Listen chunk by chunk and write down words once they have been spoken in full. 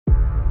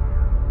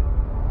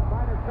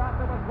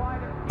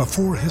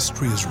Before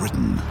history is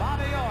written,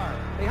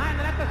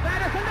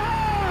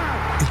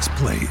 it's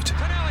played.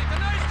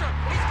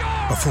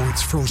 Before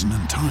it's frozen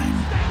in time,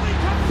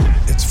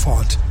 it's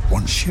fought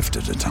one shift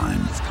at a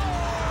time.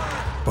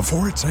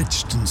 Before it's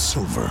etched in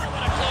silver,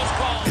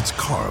 it's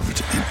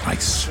carved in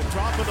ice.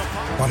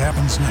 What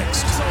happens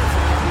next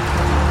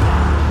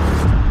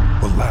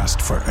will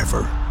last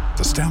forever.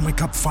 The Stanley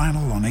Cup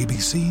Final on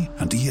ABC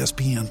and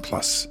ESPN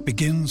Plus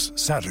begins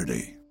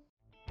Saturday.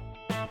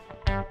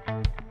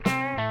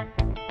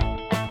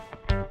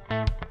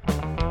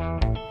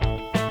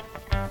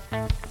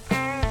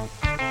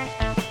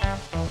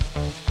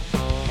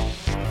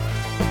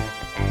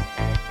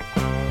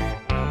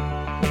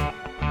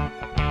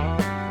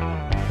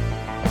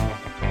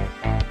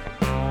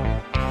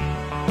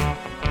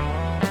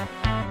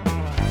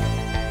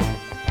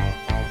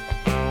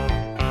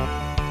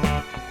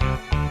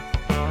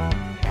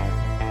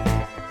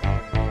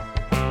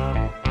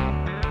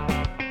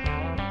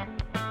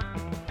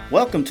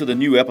 Welcome to the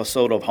new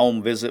episode of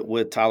Home Visit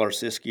with Tyler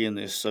Siskey and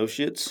the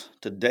Associates.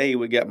 Today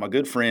we got my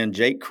good friend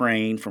Jake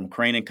Crane from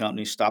Crane &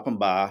 Company stopping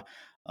by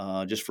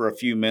just for a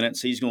few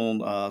minutes. He's going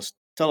to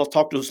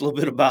talk to us a little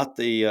bit about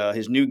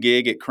his new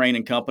gig at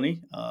Crane &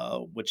 Company,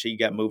 which he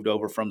got moved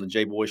over from the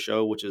J-Boy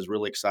Show, which is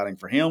really exciting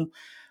for him.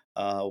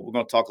 We're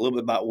going to talk a little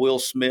bit about Will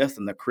Smith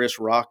and the Chris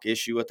Rock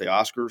issue at the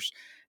Oscars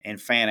and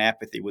fan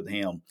apathy with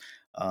him.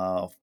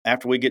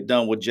 After we get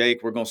done with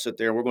Jake, we're going to sit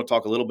there and we're going to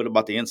talk a little bit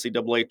about the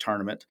NCAA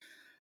tournament.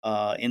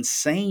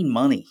 Insane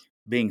money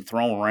being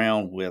thrown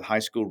around with high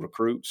school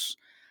recruits,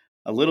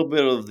 a little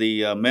bit of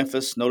the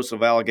Memphis notice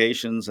of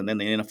allegations, and then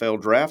the NFL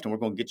draft, and we're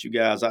going to get you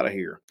guys out of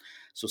here.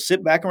 So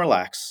sit back and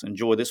relax.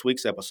 Enjoy this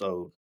week's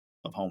episode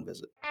of Home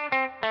Visit.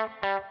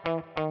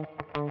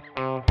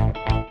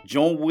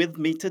 Join with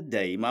me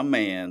today, my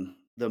man,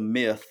 the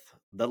myth,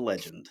 the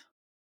legend,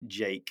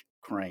 Jake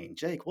Crane.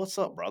 Jake, what's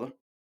up, brother?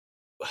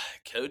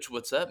 Coach,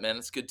 what's up, man?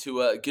 It's good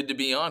to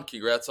be on.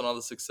 Congrats on all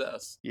the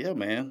success. Yeah,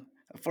 man.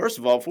 First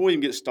of all, before we even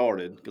get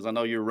started, because I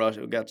know you're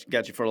rushing, got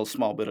you for a little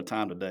small bit of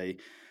time today,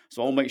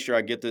 so I'll make sure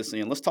I get this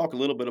in. Let's talk a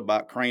little bit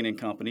about Crane &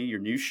 Company,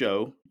 your new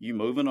show, you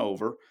moving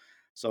over.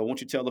 So I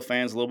want you to tell the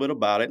fans a little bit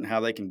about it and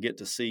how they can get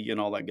to see you and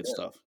all that good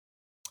stuff.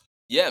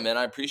 Yeah, man,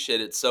 I appreciate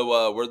it.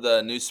 So we're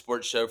the new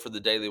sports show for the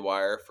Daily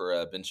Wire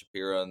for Ben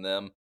Shapiro and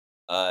them.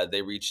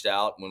 They reached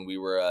out when we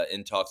were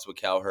in talks with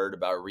Cowherd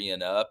about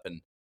re-ing up,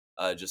 and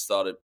just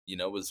thought it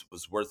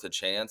was worth a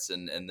chance,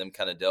 and them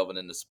kind of delving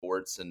into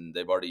sports, and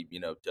they've already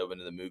dove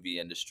into the movie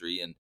industry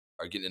and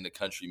are getting into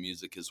country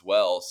music as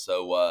well.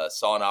 So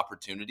saw an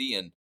opportunity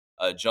and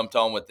jumped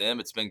on with them.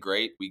 It's been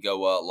great. We go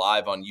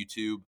live on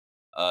YouTube,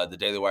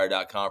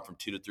 thedailywire.com from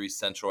 2 to 3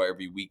 Central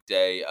every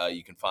weekday.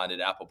 You can find it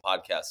Apple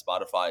Podcasts,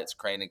 Spotify. It's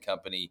Crane &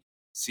 Company,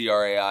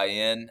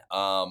 CRAIN.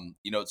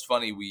 It's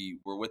funny,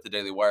 we're with the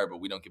Daily Wire, but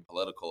we don't get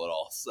political at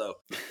all. So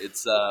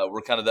it's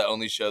we're kind of the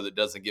only show that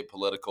doesn't get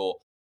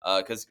political.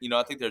 Because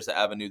I think there's an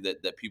avenue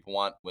that people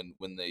want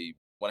when they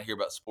want to hear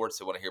about sports.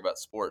 They want to hear about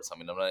sports. I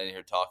mean, I'm not in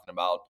here talking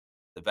about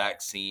the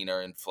vaccine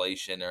or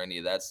inflation or any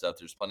of that stuff.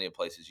 There's plenty of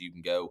places you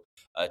can go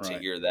to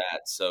hear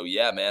that. So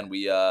yeah, man,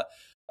 we have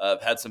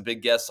had some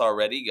big guests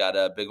already. Got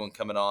a big one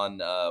coming on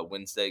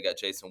Wednesday. Got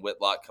Jason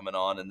Whitlock coming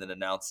on, and then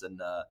announcing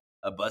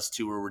a bus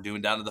tour we're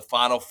doing down to the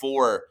Final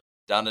Four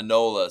down to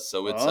NOLA.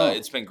 So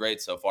it's been great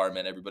so far,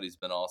 man. Everybody's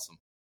been awesome.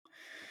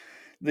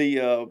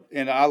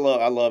 And I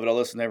love it. I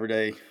listen every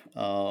day.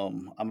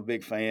 I'm a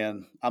big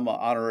fan. I'm an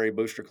honorary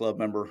Booster Club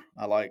member.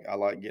 I like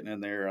getting in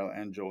there. I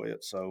enjoy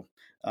it. So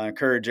I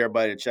encourage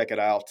everybody to check it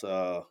out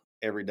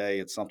every day.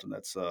 It's something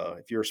that's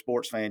if you're a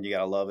sports fan, you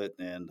gotta love it,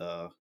 and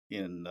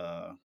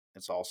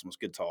it's awesome. It's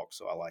good talk,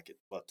 so I like it.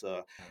 But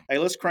hey,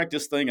 let's crank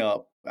this thing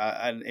up.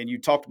 And you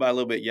talked about it a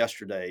little bit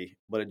yesterday,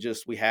 but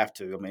we have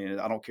to. I mean,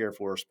 I don't care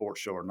if we're a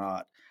sports show or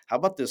not. How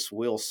about this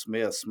Will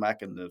Smith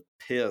smacking the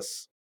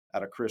piss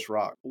out of Chris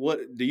Rock?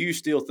 What do you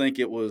still think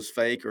it was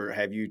fake, or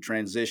have you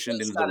transitioned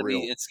into the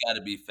real? It's got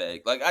to be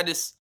fake.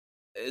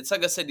 It's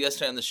like I said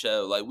yesterday on the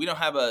show. Like, we don't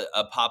have a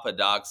Papa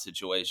Doc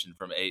situation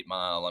from 8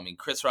 Mile. I mean,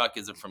 Chris Rock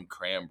isn't from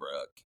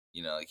Cranbrook.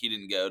 Like, he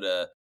didn't go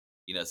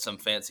to some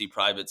fancy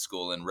private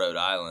school in Rhode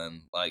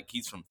Island. Like,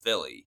 he's from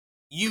Philly.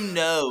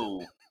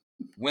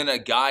 When a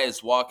guy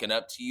is walking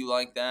up to you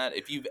like that,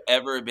 if you've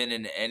ever been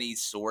in any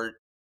sort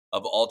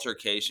of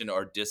altercation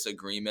or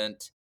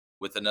disagreement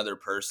with another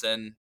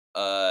person,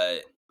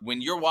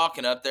 when you're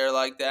walking up there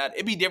like that,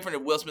 it'd be different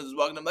if Will Smith was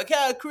walking up like,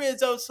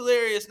 Chris, oh, it's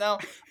hilarious. Now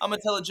I'm going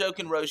to tell a joke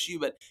and roast you.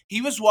 But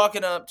he was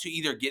walking up to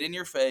either get in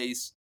your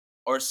face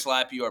or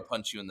slap you or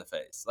punch you in the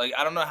face. Like,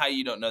 I don't know how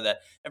you don't know that.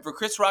 And for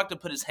Chris Rock to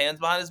put his hands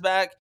behind his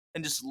back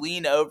and just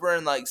lean over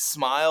and like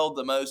smile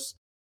the most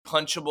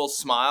punchable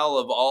smile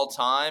of all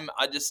time,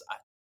 I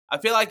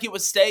feel like it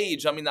was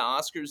staged. I mean, the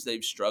Oscars,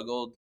 they've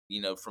struggled,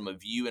 from a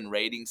view and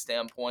rating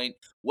standpoint.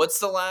 What's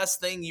the last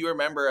thing you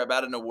remember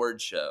about an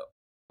award show?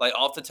 Like,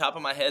 off the top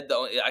of my head,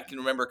 I can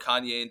remember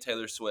Kanye and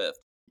Taylor Swift.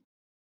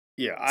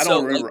 Yeah, I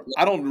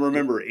don't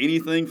remember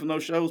anything from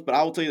those shows, but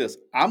I will tell you this: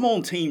 I'm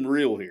on Team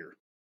Real here.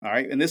 All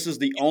right, and this is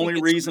the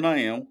only reason I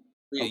am.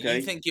 You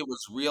Okay. think it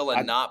was real and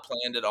I, not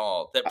planned at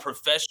all? That I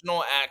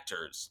professional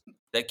actors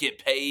that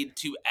get paid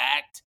to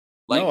act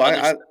like no, other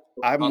stuff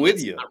going I'm on with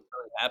that's you. not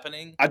really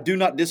happening? I do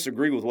not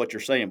disagree with what you're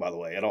saying, by the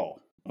way, at all.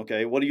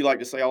 Okay. What do you like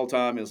to say all the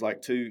time is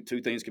like two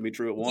things can be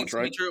true at You once, things can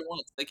right? be true at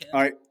once. They All can.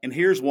 right. And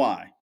here's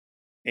why.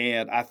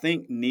 And I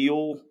think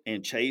Neil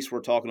and Chase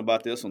were talking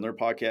about this on their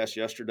podcast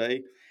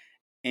yesterday.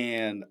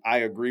 And I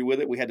agree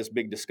with it. We had this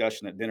big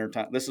discussion at dinner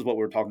time. This is what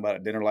we were talking about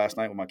at dinner last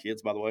night with my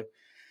kids, by the way.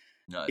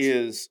 Nice.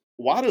 Is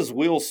what does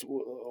Will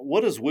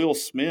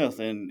Smith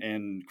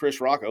and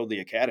Chris Rock owe the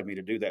Academy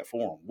to do that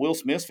for him? Will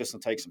Smith's fixing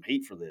to take some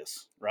heat for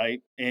this,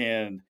 right?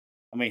 And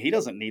I mean, he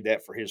doesn't need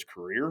that for his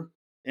career.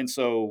 And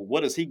so,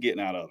 what is he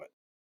getting out of it?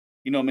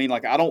 You know what I mean?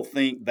 Like, I don't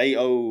think I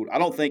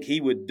don't think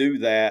he would do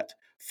that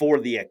for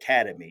the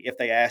Academy if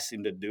they asked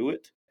him to do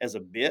it as a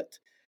bit.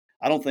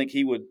 I don't think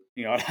he would,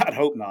 I'd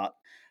hope not.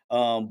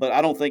 But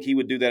I don't think he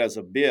would do that as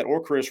a bit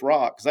or Chris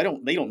Rock because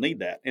they don't need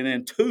that. And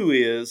then two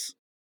is,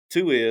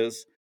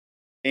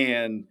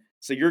 and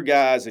so your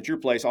guys at your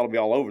place ought to be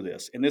all over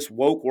this. In this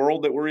woke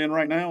world that we're in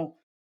right now,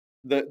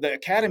 the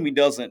Academy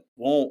doesn't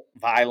want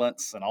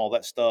violence and all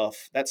that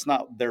stuff. That's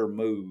not their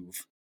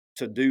move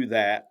to do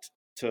that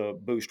to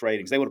boost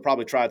ratings. They would have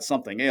probably tried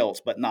something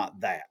else, but not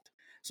that.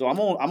 So I'm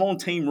on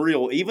Team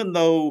Real, even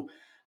though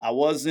I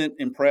wasn't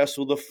impressed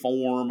with the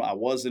form. I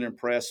wasn't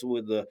impressed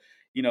with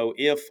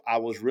if I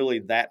was really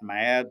that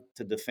mad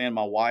to defend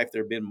my wife,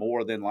 there'd been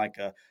more than like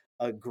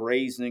a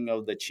grazing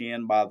of the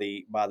chin by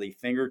the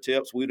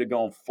fingertips. We'd have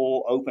gone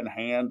full open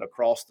hand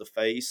across the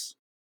face,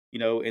 in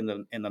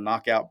the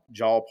knockout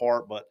jaw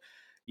part. But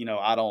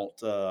I don't.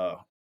 But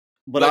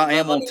But I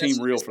am let on me ask Team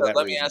you Real this for though. that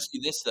Let me reason. ask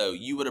you this though.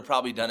 You would have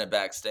probably done it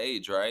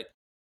backstage, right?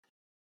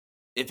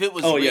 If it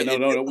was Oh real, yeah, if it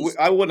no. was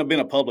I wouldn't have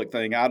been a public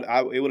thing.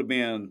 It would have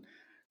been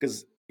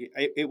because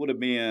it would have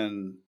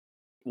been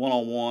one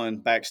on one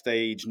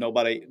backstage.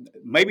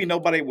 Maybe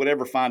nobody would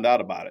ever find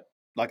out about it.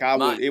 Like I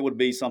my would, it would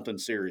be something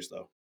serious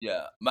though.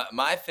 yeah,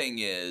 my thing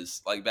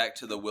is like back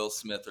to the Will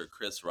Smith or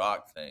Chris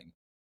Rock thing.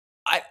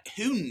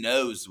 Who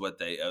knows what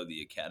they owe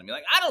the Academy?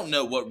 Like I don't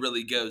know what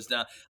really goes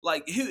down.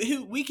 Like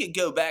who we could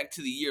go back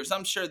to the years.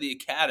 I'm sure the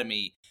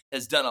Academy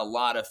has done a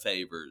lot of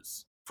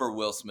favors for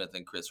Will Smith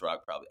and Chris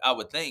Rock. Probably, I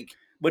would think.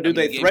 But I do mean,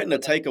 they you gave me threaten to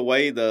take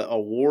away the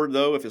award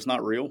though if it's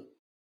not real?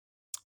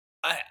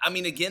 I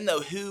mean, again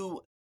though,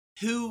 who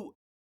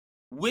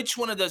which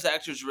one of those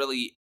actors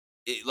really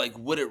like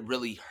would it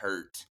really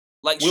hurt?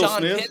 Like Will Sean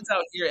Smith? Penn's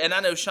out here, and I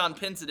know Sean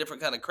Penn's a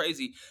different kind of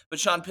crazy, but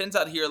Sean Penn's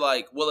out here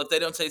like, well, if they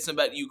don't say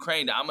something about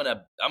Ukraine, I'm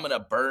gonna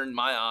burn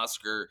my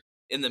Oscar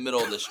in the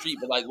middle of the street.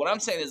 But like what I'm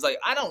saying is like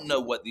I don't know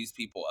what these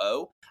people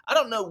owe. I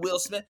don't know Will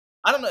Smith.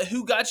 I don't know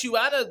who got you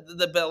out of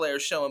the Bel Air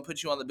show and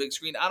put you on the big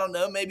screen. I don't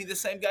know. Maybe the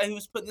same guy who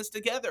was putting this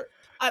together.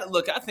 I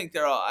think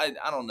they're all. I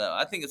don't know.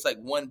 I think it's like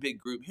one big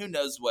group. Who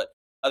knows what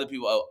other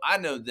people owe? I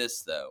know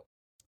this though.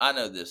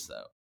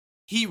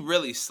 He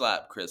really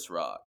slapped Chris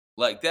Rock.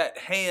 Like that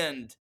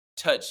hand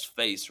touched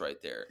face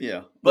right there.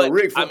 Yeah. Well,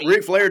 But I mean,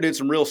 Ric Flair did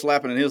some real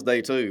slapping in his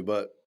day too.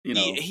 But he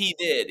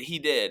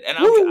did, and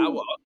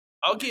woo.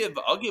 I'll give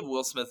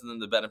Will Smith and them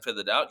the benefit of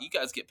the doubt. You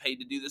guys get paid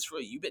to do this for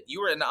you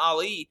were in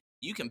Ali.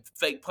 You can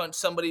fake punch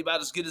somebody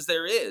about as good as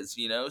there is,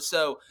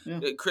 So Yeah.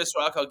 Chris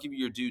Rock, I'll give you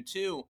your due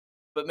too.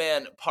 But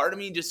man, part of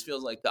me just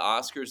feels like the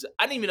Oscars.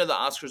 I didn't even know the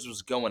Oscars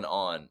was going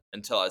on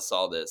until I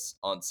saw this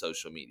on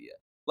social media.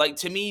 Like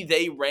to me,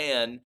 they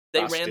ran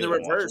I the still don't watch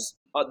it. reverse.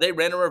 They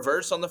ran a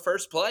reverse on the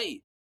first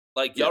play.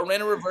 Like Yeah. y'all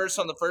ran a reverse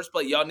on the first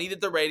play. Y'all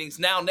needed the ratings.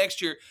 Now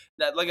next year,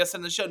 like I said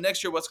in the show,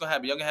 next year what's gonna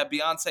happen? Y'all gonna have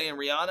Beyonce and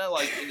Rihanna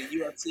like in the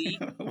UFC?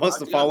 What's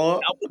the follow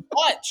up? I would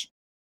watch,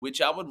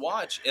 which I would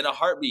watch in a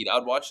heartbeat. I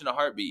would watch in a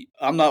heartbeat.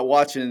 I'm not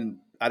watching.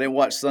 I didn't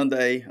watch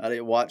Sunday. I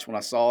didn't watch when I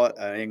saw it.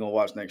 I ain't gonna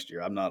watch next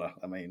year. I'm not a.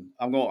 I mean,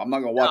 I'm not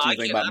gonna No, watch I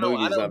anything can't. about I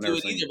movies that I've don't do never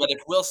it seen. either. But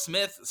if Will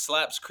Smith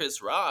slaps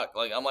Chris Rock,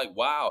 like I'm like,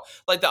 wow.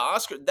 Like the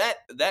Oscar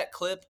that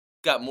clip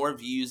got more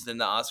views than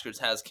the Oscars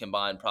has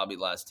combined probably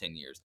the last 10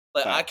 years.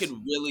 Like I could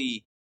Facts.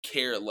 really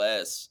care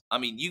less. I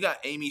mean, you got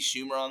Amy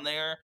Schumer on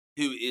there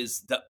who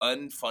is the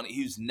unfunny,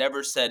 who's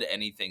never said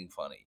anything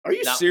funny. Are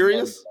you Not one.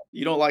 serious?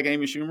 You don't like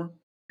Amy Schumer?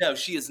 No,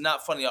 she is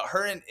not funny.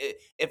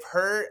 If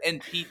her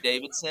and Pete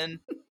Davidson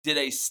did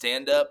a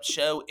stand-up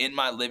show in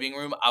my living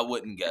room, I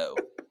wouldn't go.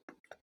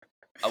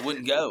 I'd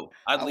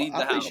leave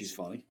I the think she's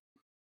house. funny.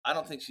 I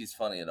don't think she's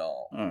funny at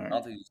all. All right. I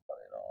don't think she's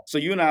funny at all. So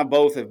you and I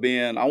both have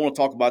been. I want to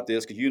talk about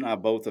this because you and I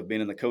both have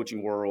been in the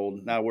coaching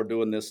world. Now we're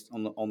doing this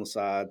on the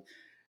side.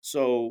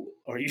 So,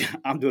 or you,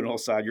 I'm doing it on the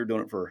side. You're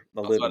doing it for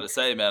the I was about living. to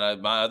say,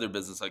 man, my other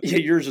business I Yeah,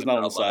 can't yours is give not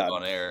on the out live side.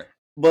 on air.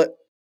 But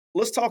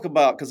let's talk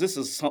about because this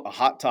is a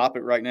hot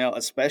topic right now,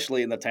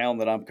 especially in the town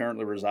that I'm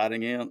currently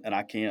residing in, and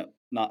I can't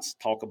not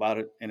talk about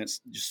it. And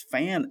it's just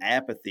fan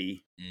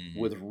apathy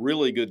with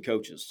really good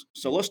coaches.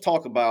 So let's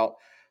talk about.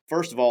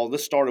 First of all,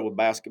 this started with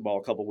basketball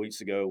a couple weeks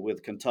ago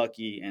with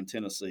Kentucky and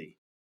Tennessee.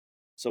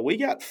 So we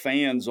got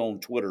fans on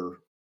Twitter,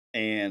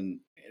 and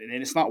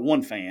it's not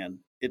one fan;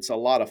 it's a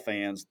lot of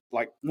fans.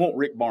 Like want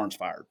Rick Barnes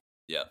fired.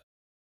 Yeah.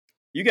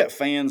 You got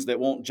fans that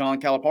want John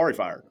Calipari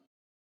fired.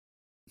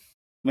 I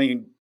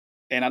mean,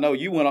 And I know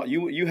you went on,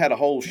 you had a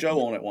whole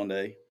show on it one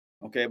day,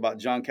 okay, about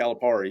John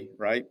Calipari,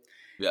 right?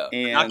 Yeah, not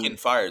And getting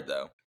fired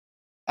though.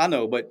 I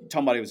know, but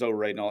talking about he was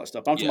overrated and all that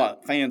stuff. I'm talking Yeah,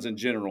 about fans in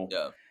general.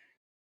 yeah.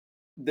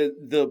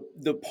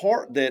 The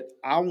part that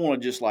I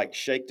want to just like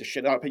shake the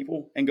shit out of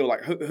people and go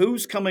like,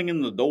 who's coming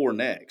in the door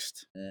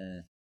next?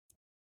 Mm,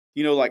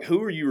 You know, like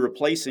who are you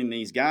replacing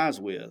these guys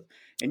with?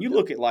 And you yeah,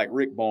 look at like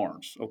Rick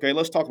Barnes. Okay,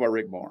 let's talk about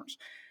Rick Barnes.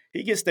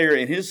 He gets there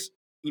and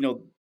you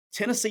know,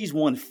 Tennessee's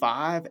won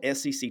 5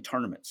 SEC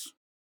tournaments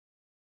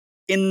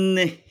in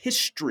the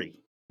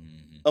history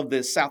mhm, of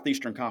the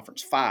Southeastern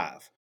Conference.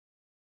 5,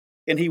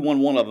 and he won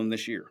one of them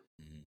this year.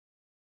 mhm.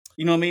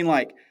 You know what I mean?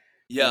 Like,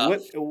 Yeah,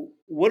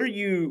 what are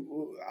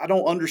you? I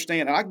don't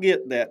understand. I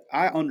get that.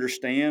 I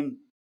understand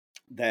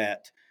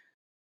that.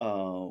 I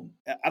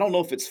don't know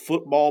if it's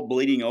football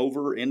bleeding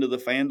over into the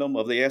fandom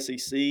of the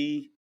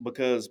SEC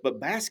but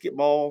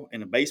basketball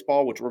and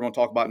baseball, which we're going to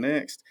talk about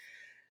next,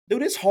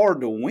 dude, it's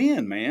hard to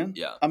win, man.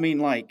 yeah. I mean,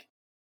 like,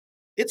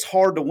 it's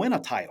hard to win a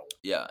title.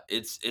 Yeah,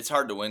 it's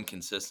hard to win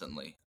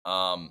consistently,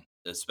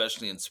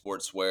 especially in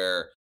sports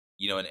where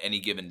in any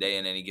given day,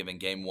 in any given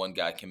game, one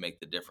guy can make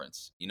the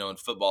difference. In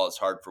football, it's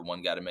hard for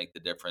one guy to make the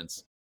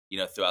difference.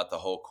 Throughout the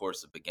whole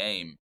course of the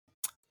game,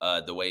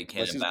 the way it can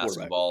Unless in he's a quarterback.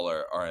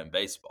 basketball or in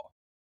baseball.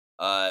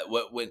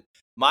 What when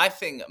my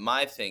thing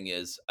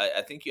is,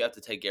 I think you have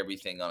to take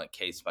everything on a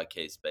case by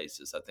case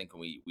basis. I think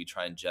when we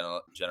try and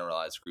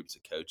generalize groups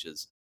of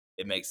coaches,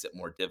 it makes it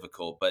more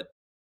difficult. But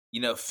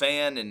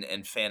fan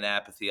and fan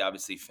apathy,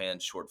 obviously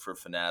fans short for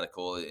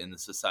fanatical. In the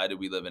society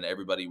we live in,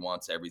 everybody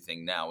wants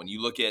everything now. When you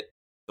look at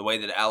the way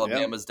that Yeah.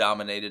 Alabama's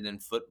dominated in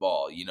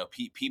football,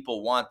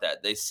 people want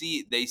that. They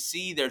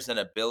see there's an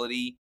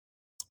ability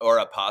or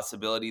a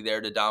possibility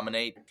there to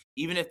dominate,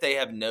 even if they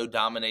have no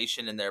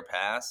domination in their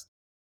past.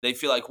 They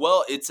feel like,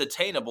 well, it's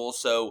attainable,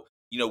 so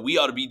we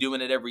ought to be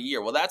doing it every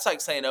year. Well, that's like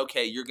saying,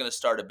 okay, you're going to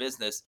start a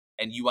business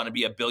and you want to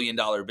be $1 billion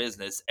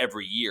business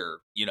every year,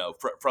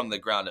 from the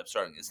ground up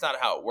starting. It's not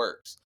how it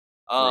works.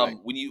 Right.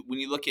 When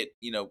you look at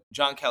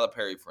John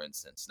Calipari, for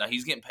instance, now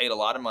he's getting paid a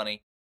lot of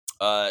money.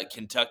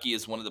 Kentucky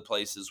is one of the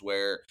places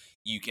where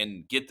you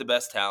can get the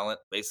best talent,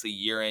 basically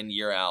year in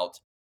year out.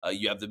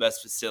 You have the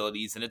best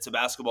facilities, and it's a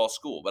basketball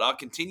school. But I'll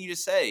continue to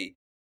say,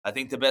 I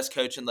think the best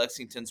coach in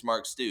Lexington's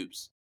Mark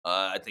Stoops.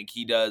 I think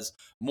he does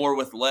more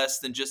with less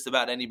than just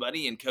about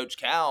anybody. And Coach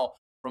Cal,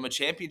 from a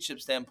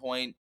championship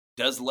standpoint,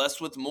 does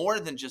less with more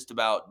than just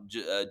about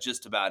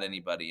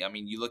anybody. I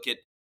mean, you look at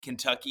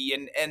Kentucky,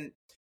 and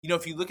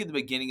if you look at the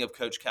beginning of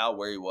Coach Cal,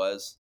 where he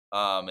was,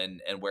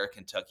 and where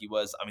Kentucky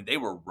was, I mean, they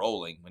were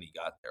rolling when he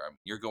got there. I mean,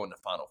 you're going to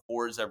Final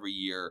Fours every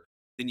year.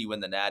 Then you win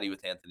the Natty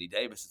with Anthony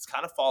Davis. It's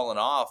kind of fallen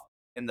off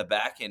in the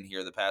back end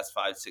here the past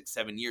 5, 6,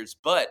 7 years.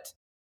 But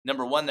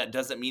number one, that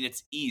doesn't mean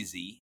it's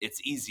easy.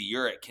 It's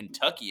easier at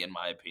Kentucky, in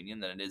my opinion,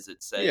 than it is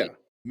at, say, Yeah.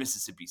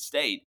 Mississippi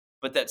State.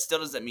 But that still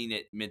doesn't mean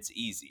it's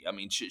easy. I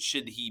mean,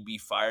 should he be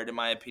fired? In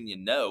my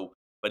opinion, no.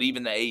 But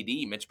even the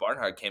AD, Mitch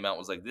Barnhart, came out and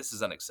was like, "This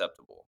is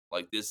unacceptable.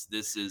 Like this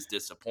is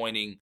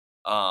disappointing."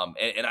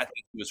 And I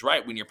think he was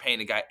right when you're paying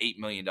a guy $8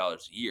 million a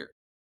year.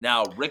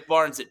 Now, Rick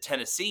Barnes at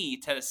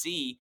Tennessee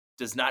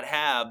does not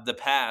have the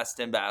past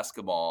in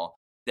basketball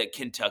that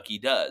Kentucky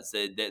does.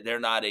 They're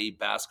not a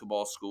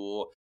basketball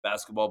school,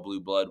 basketball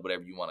blue blood,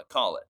 whatever you want to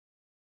call it.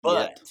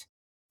 Yet.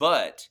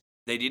 But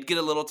they did get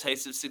a little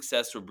taste of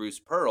success with Bruce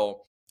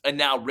Pearl, and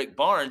now Rick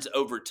Barnes,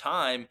 over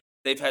time,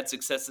 they've had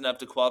success enough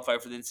to qualify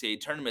for the NCAA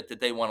tournament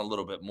that they want a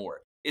little bit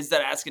more. Is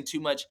that asking too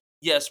much?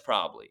 Yes,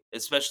 probably,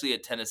 especially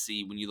at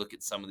Tennessee when you look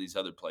at some of these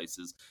other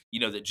places,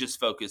 that just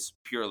focus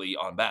purely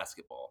on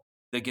basketball.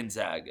 The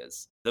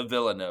Gonzagas, the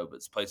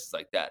Villanovas, places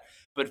like that.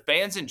 But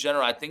fans in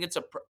general, I think it's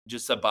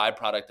just a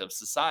byproduct of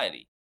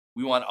society.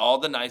 We want all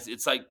the nice.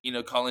 It's like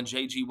calling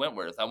JG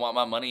Wentworth. I want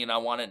my money and I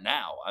want it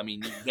now. I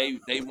mean,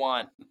 they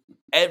want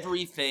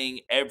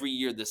everything every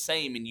year the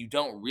same, and you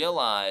don't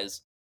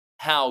realize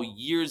how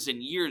years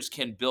and years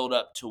can build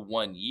up to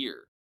 1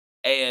 year.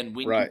 And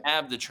when you Right.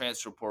 have the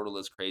transfer portal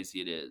as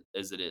crazy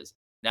as it is,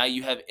 now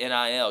you have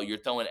NIL. You're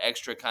throwing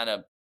extra kind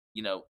of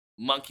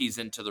monkeys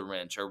into the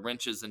wrench or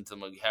wrenches into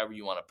the however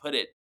you want to put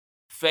it.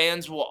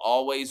 Fans will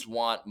always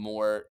want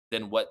more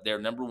than what they're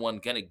number one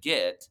gonna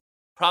get.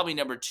 Probably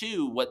number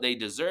two, what they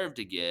deserve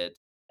to get,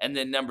 and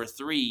then number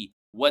three,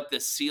 what the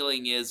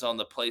ceiling is on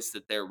the place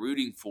that they're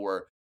rooting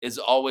for is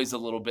always a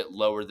little bit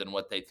lower than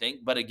what they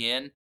think. But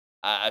again,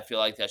 I feel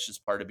like that's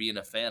just part of being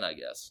a fan, I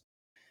guess.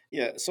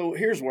 Yeah, so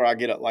here's where I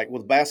get it. Like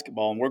with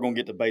basketball, and we're going to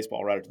get to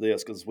baseball right after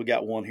this because we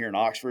got one here in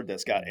Oxford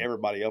that's got Mhm.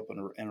 everybody up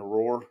in a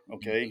roar. Mhm.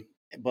 Okay,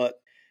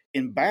 but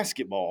in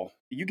basketball,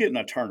 you get in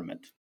a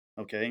tournament.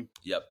 Okay,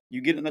 Yep.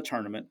 you get in a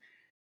tournament,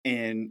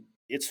 and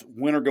it's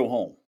win or go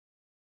home.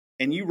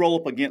 And you roll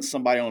up against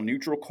somebody on a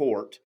neutral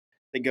court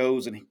that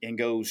goes and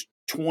goes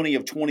 20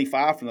 of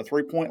 25 from the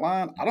 3-point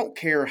line. I don't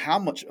care how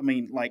much. I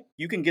mean, like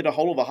you can get a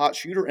hold of a hot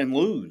shooter and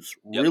lose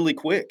Yep. really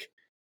quick.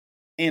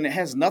 And it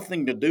has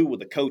nothing to do with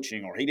the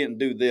coaching or he didn't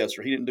do this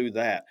or he didn't do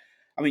that.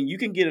 I mean, you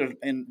can get it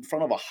in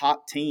front of a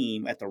hot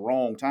team at the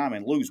wrong time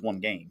and lose one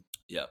game.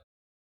 Yep.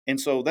 And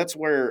so that's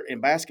where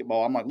in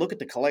basketball, I'm like, look at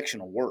the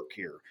collection of work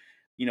here.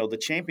 The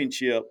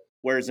championship,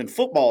 whereas in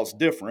football it's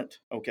different,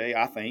 okay,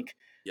 I think.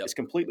 Yep. It's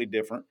completely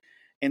different.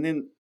 And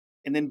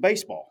then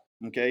baseball,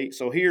 okay?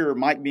 So here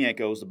Mike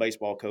Bianco is the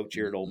baseball coach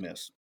here at Ole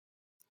Miss.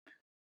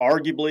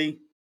 Arguably,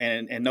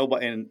 and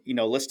nobody, and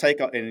let's take,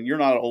 and you're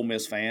not an Ole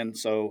Miss fan,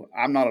 so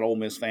I'm not an Ole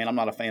Miss fan. I'm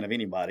not a fan of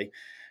anybody.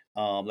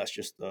 That's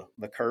just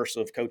the curse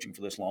of coaching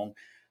for this long.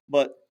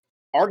 But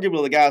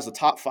arguably, the guy's the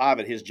top 5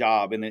 at his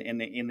job in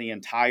the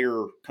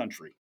entire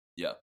country.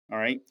 Yeah. All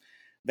right.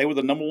 They were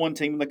the number 1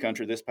 team in the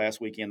country this past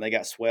weekend. They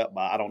got swept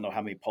by, I don't know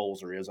how many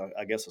polls there is.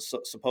 I guess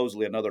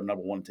supposedly another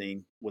number 1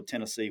 team with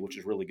Tennessee, which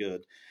is really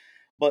good.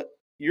 But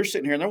you're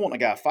sitting here and they're wanting a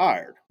guy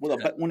fired. Well,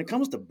 when it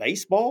comes to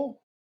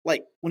baseball,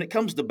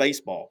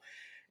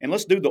 and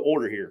let's do the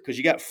order here, because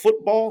you got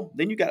football,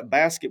 then you got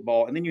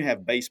basketball, and then you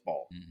have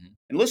baseball. Mm-hmm.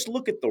 And let's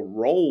look at the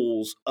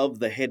roles of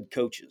the head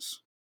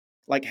coaches.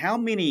 Like how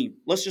many,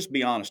 let's just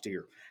be honest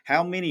here,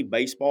 how many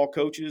baseball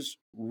coaches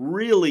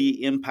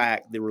really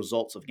impact the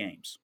results of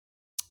games?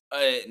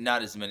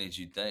 Not as many as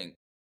you'd think.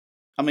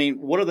 I mean,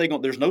 what are they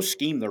going to, there's no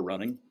scheme they're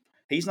running.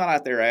 He's not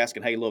out there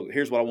asking, hey, look,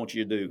 here's what I want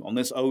you to do on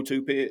this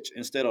 0-2 pitch.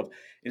 Instead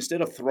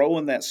of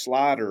throwing that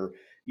slider,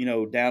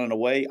 down and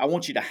away, I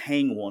want you to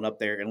hang one up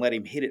there and let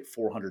him hit it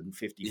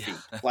 450 feet.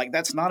 Like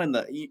that's not in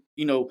the,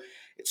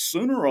 it's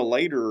sooner or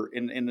later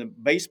in the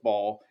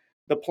baseball,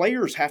 the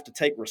players have to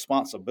take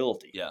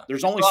responsibility. Yeah.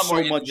 There's only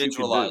so much you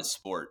can do.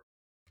 Sport.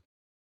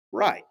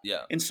 Right.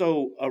 Yeah. And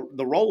so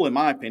the role, in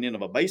my opinion,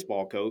 of a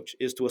baseball coach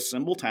is to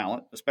assemble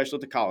talent, especially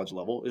at the college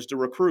level, is to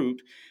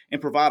recruit and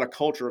provide a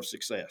culture of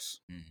success.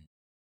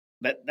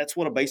 Mm-hmm. That's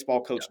what a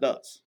baseball coach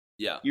does.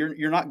 Yeah.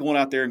 You're not going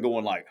out there and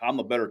going like, I'm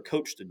a better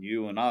coach than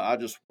you and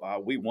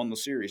we won the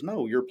series.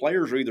 No, your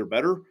players are either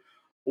better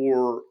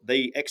or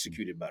they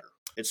executed better.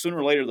 It's sooner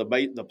or later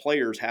the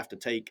players have to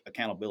take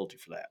accountability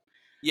for that.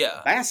 Yeah.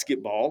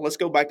 Basketball, let's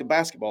go back to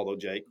basketball though,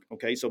 Jake.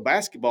 Okay, so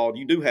basketball,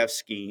 you do have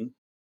scheme,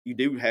 you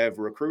do have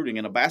recruiting,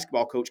 and a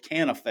basketball coach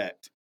can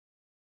affect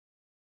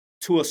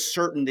to a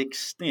certain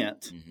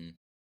extent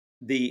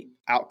the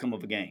outcome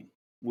of a game.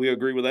 We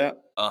agree with that?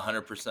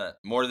 100%.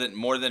 More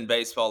than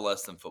baseball,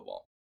 less than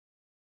football.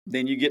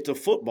 Then you get to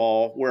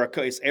football where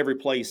it's every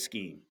play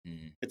scheme.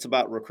 Mm-hmm. It's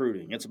about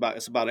recruiting. It's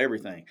about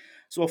everything.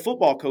 So a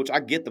football coach,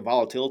 I get the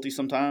volatility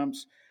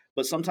sometimes,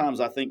 but sometimes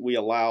I think we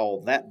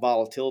allow that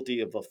volatility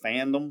of a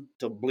fandom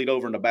to bleed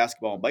over into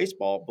basketball and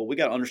baseball, but we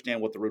got to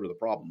understand what the root of the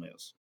problem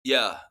is.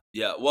 Yeah.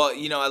 Well,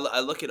 I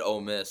look at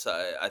Ole Miss.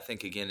 I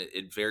think, again,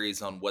 it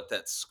varies on what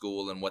that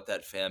school and what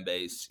that fan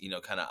base,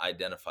 kind of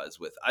identifies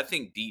with. I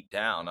think deep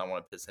down, I don't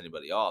want to piss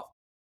anybody off.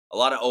 A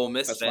lot of Ole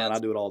Miss That's fans fine. I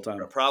do it all the time.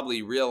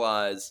 Probably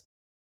realize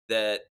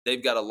that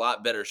they've got a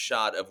lot better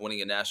shot of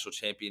winning a national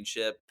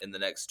championship in the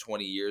next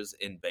 20 years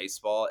in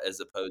baseball as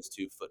opposed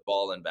to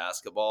football and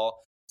basketball.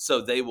 So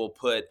they will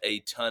put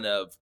a ton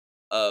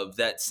of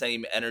that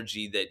same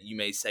energy that you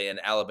may say an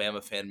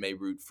Alabama fan may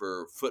root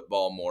for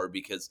football more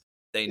because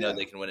they know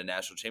they can win a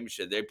national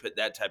championship. They put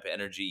that type of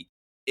energy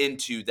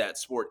into that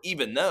sport,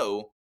 even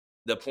though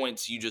the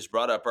points you just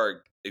brought up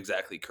are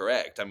exactly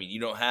correct. I mean, you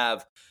don't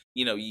have,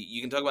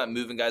 you can talk about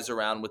moving guys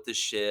around with the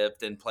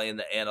shift and playing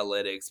the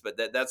analytics, but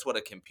that's what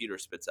a computer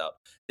spits out.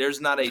 There's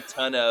not a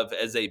ton of,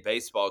 as a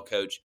baseball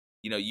coach,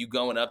 you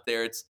going up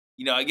there, it's,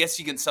 I guess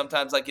you can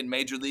sometimes, like in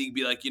Major League,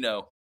 be like,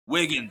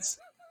 Wiggins,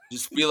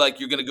 just feel like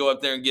you're going to go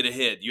up there and get a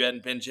hit. You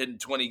hadn't pinch hit in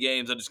 20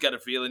 games. I just got a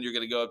feeling you're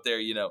going to go up there,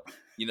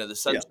 the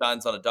sun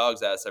shines on a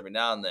dog's ass every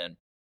now and then.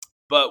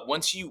 But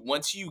once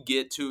you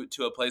get to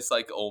a place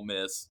like Ole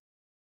Miss,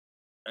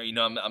 or,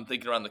 I'm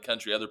thinking around the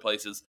country, other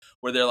places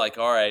where they're like,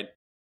 all right,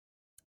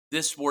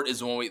 this sport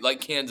is one we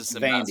like Kansas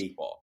and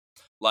basketball.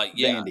 Like,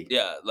 Vandy.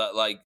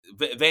 like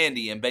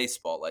Vandy and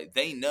baseball. Like,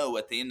 they know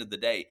at the end of the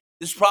day,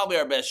 this is probably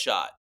our best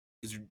shot.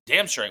 Because you're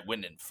damn sure ain't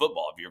winning in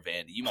football if you're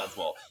Vandy. You might as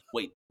well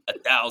wait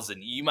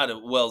 1,000. You might as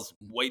well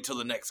wait till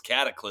the next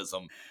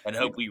cataclysm and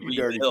hope we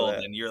rebuild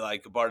and you're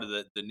like a part of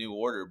the new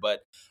order.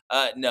 But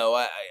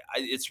no,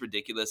 it's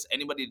ridiculous.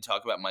 Anybody to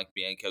talk about Mike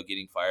Bianco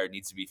getting fired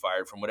needs to be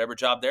fired from whatever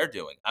job they're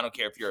doing. I don't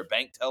care if you're a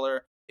bank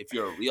teller, if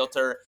you're a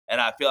realtor, and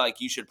I feel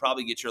like you should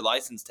probably get your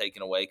license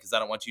taken away because I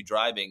don't want you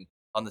driving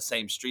on the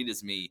same street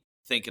as me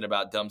thinking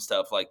about dumb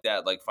stuff like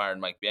that, like firing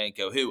Mike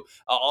Bianco, who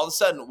all of a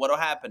sudden what'll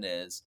happen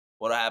is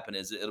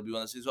it'll be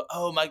one of those things.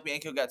 Oh, Mike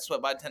Bianco got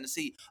swept by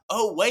Tennessee.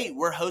 Oh, wait,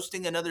 we're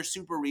hosting another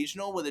super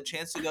regional with a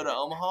chance to go to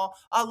Omaha.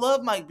 I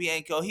love Mike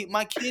Bianco.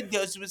 My kid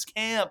goes to his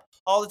camp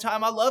all the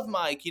time. I love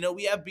Mike.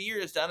 We have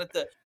beers down at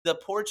the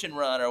porch and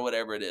run or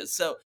whatever it is.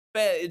 So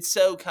it's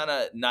so kind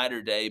of night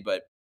or day,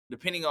 but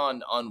depending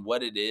on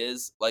what it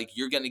is, like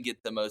you're going to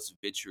get the most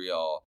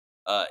vitriol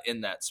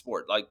in that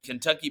sport. Like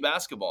Kentucky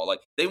basketball, like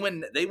they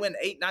win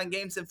 8-9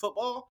 games in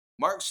football.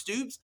 Mark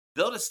Stoops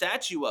built a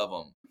statue of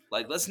them.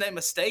 Like, let's name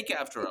a steak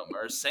after him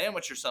or a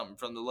sandwich or something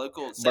from the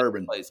local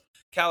bourbon place.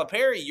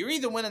 Calipari, you're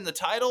either winning the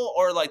title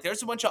or, like,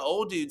 there's a bunch of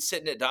old dudes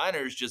sitting at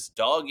diners just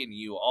dogging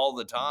you all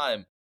the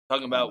time,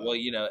 talking about, well,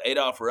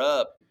 Adolph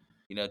Rupp,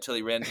 till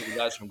he ran into the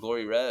guys from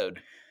Glory Road.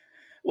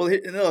 Well,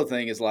 another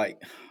thing is, like,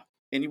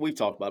 and we've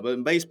talked about it, but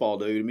in baseball,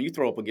 dude, I mean, you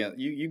throw up against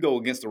you go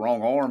against the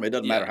wrong arm, it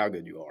doesn't matter how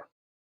good you are.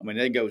 I mean,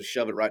 they can go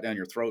shove it right down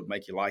your throat and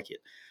make you like it.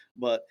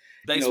 But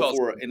Baseball's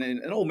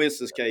in Ole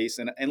Miss's case,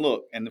 and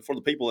look, and for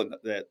the people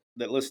that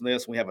listen to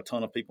this, we have a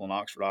ton of people in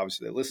Oxford,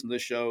 obviously, that listen to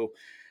this show.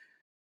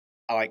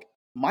 Like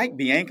Mike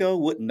Bianco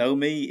wouldn't know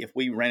me if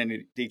we ran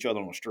into each other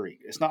on the street.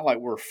 It's not like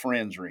we're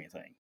friends or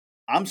anything.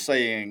 I'm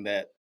saying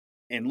that,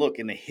 and look,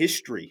 in the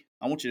history,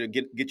 I want you to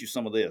get you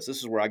some of this. This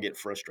is where I get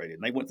frustrated.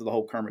 And they went through the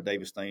whole Kermit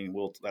Davis thing.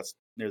 Well, that's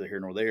neither here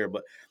nor there.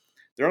 But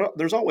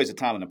there's always a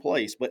time and a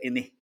place. But in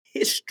the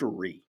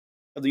history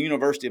of the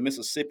University of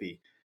Mississippi,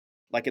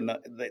 like and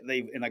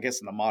I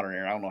guess in the modern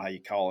era, I don't know how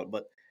you call it,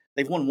 but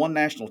they've won one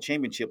national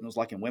championship, and it was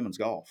like in women's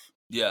golf.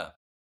 Yeah,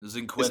 it was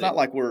It's not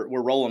like we're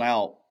rolling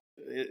out.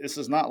 This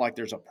is not like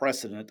there's a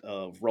precedent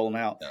of rolling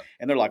out,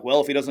 and they're like,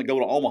 well, if he doesn't go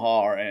to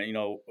Omaha,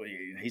 and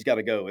he's got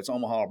to go. It's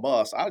Omaha or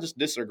bust. I just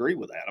disagree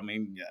with that. I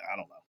mean, I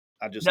don't know.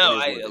 I just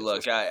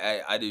look.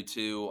 I do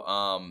too.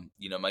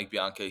 Mike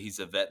Bianco, he's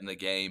a vet in the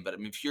game, but I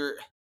mean, if you're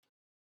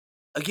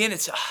again,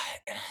 it's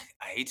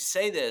I hate to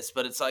say this,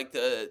 but it's like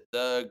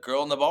the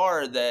girl in the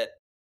bar the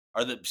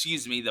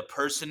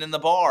person in the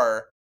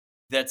bar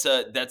that's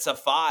a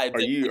 5. Are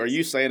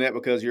you saying that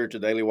because you're at the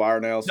Daily Wire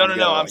now? So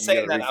no. I'm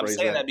saying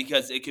that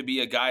because it could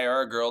be a guy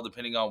or a girl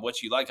depending on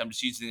what you like. I'm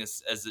just using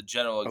this as a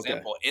general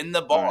example. Okay. In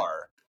the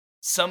bar,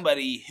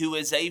 somebody who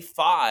is a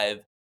 5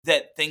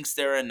 that thinks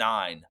they're a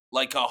 9,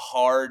 like a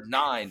hard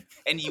 9,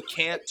 and you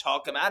can't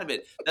talk them out of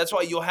it. That's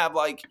why you'll have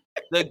like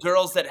the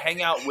girls that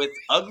hang out with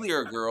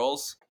uglier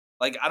girls.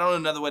 Like, I don't know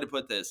another way to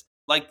put this.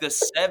 Like the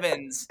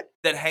 7s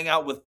that hang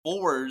out with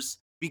 4s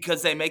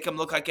because they make them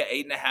look like an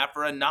 8.5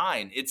 or a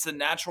 9. It's the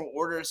natural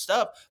order of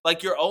stuff.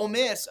 Like your Ole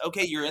Miss,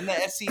 okay, you're in the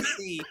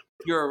SEC,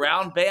 you're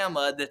around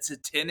Bama that's a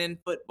 10 in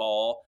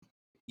football,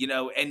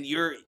 and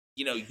you're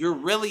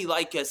really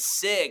like a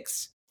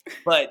 6,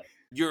 but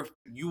you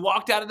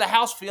walked out of the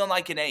house feeling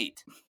like an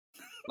 8.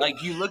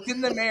 Like you looked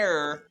in the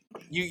mirror,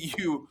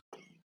 you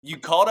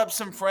called up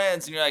some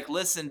friends and you're like,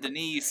 listen,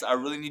 Denise, I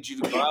really need you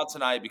to go out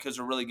tonight because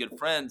we're really good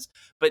friends.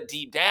 But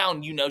deep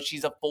down,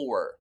 she's a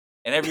 4.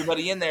 And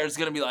everybody in there is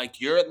going to be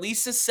like, you're at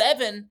least a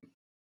 7.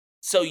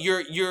 So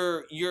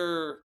you're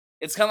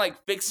it's kind of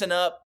like fixing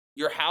up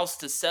your house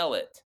to sell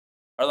it,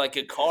 or like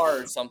a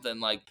car or something.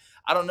 Like,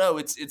 I don't know.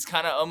 It's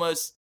kind of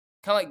almost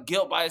kind of like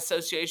guilt by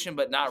association,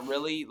 but not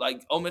really.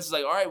 Like Ole Miss is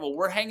like, all right, well,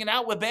 we're hanging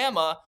out with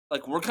Bama.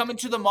 Like, we're coming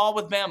to the mall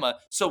with Bama.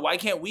 So why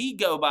can't we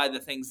go buy the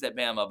things that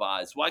Bama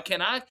buys? Why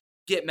can't I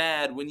get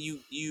mad when you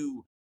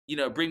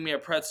bring me a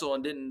pretzel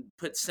and didn't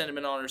put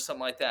cinnamon on or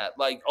something like that?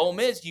 Like, Ole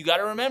Miss, you got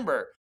to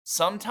remember,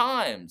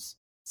 sometimes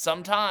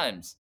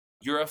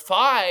you're a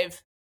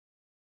 5,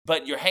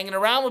 but you're hanging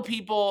around with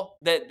people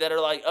that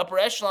are like upper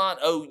echelon.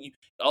 Oh,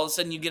 all of a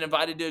sudden you get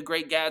invited to a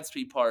Great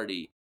Gatsby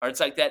party. Or it's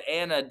like that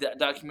Anna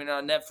documentary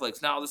on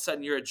Netflix. Now all of a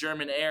sudden you're a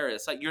German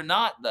heiress. Like, you're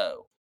not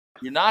though.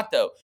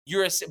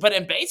 But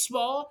in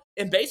baseball,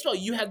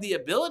 you have the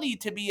ability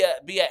to be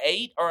a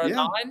 8 or a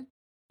 9.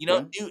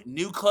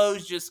 New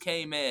clothes just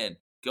came in.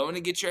 Going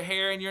to get your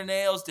hair and your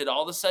nails did.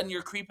 All of a sudden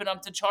you're creeping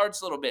up the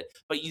charts a little bit,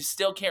 but you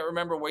still can't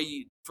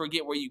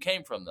forget where you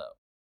came from though.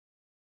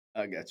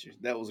 I got you.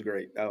 That was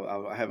great.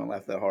 I haven't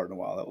laughed that hard in a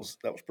while. That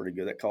was pretty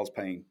good. That caused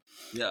pain.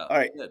 Yeah. All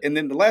right. Good. And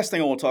then the last thing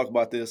I want to talk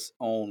about this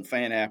on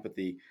fan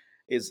apathy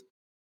is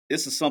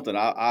this is something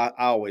I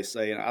always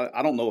say, and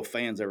I don't know if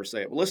fans ever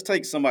say it, but let's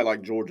take somebody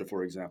like Georgia,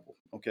 for example,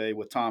 okay,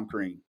 with Tom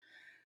Crean.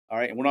 All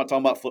right. And we're not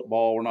talking about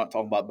football. We're not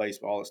talking about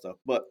baseball, all that stuff.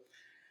 But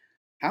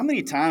how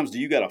many times do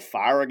you got to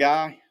fire a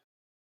guy?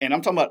 And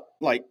I'm talking about,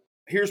 like,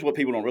 here's what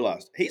people don't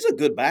realize. He's a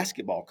good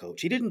basketball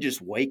coach. He didn't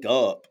just wake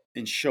up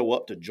and show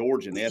up to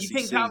Georgia in the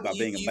SEC by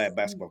being a bad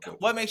basketball coach.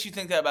 What makes you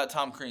think that about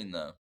Tom Crean,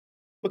 though?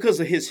 Because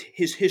of his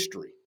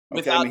history.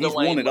 Okay? He's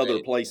won at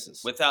other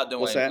places. Without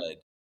Dwayne Wade.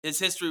 His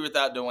history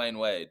without Dwayne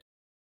Wade.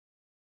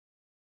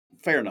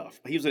 Fair enough.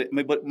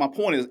 But my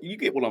point is, you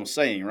get what I'm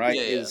saying, right?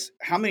 Yeah, is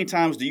how many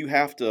times do you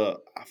have to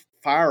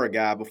fire a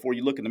guy before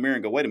you look in the mirror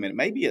and go, wait a minute,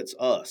 maybe it's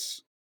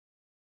us?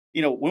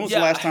 When was the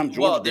last time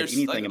Georgia did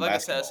anything in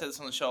basketball? I said this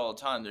on the show all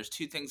the time. There's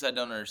two things I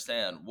don't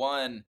understand.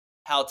 One,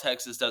 how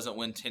Texas doesn't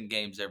win 10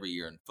 games every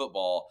year in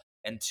football.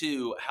 And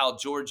 2, how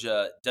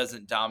Georgia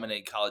doesn't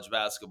dominate college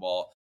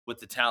basketball with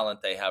the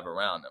talent they have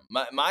around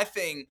them. My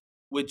thing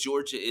with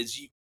Georgia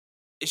is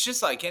it's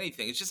just like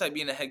anything. It's just like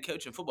being a head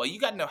coach in football. You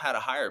got to know how to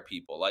hire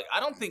people. Like, I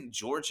don't think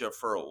Georgia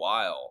for a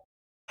while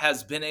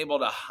has been able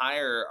to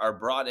hire or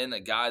brought in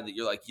a guy that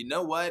you're like, you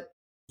know what?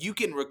 You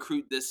can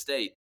recruit this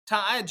state.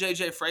 I had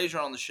J.J. Frazier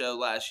on the show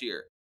last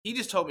year. He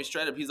just told me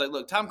straight up, he's like,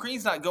 look, Tom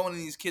Crean's not going in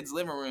these kids'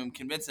 living room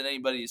convincing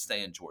anybody to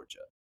stay in Georgia.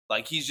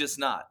 Like, he's just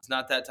not. He's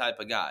not that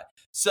type of guy.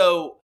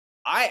 So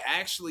I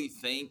actually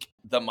think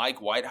the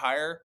Mike White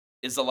hire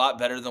is a lot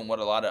better than what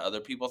a lot of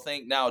other people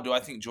think. Now, do I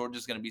think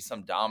Georgia's going to be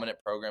some dominant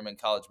program in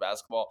college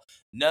basketball?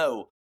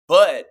 No,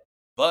 but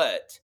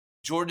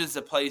Georgia's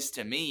a place,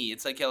 to me,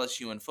 it's like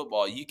LSU in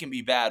football. You can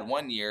be bad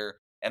one year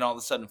and all of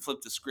a sudden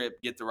flip the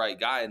script, get the right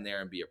guy in there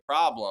and be a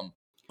problem.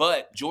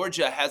 But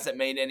Georgia hasn't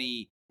made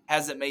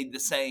the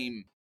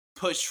same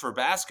push for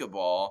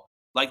basketball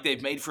like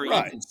they've made for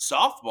Right. even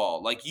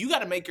softball. Like, you got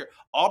to make your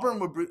Auburn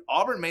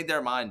made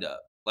their mind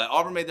up. Like,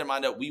 Auburn made their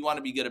mind up. We want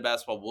to be good at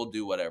basketball. We'll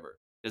do whatever.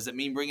 Does it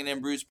mean bringing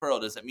in Bruce Pearl?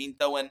 Does it mean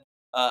throwing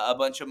a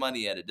bunch of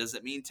money at it? Does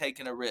it mean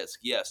taking a risk?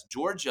 Yes.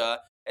 Georgia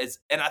is,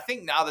 and I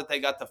think now that they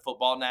got the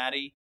football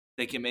natty,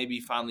 they can maybe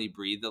finally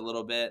breathe a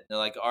little bit. They're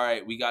like, all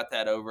right, we got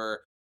that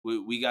over.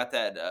 We got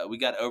that. We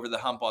got over the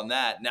hump on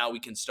that. Now we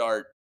can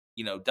start,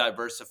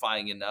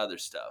 diversifying into other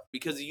stuff.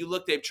 Because you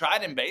look, they've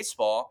tried in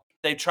baseball.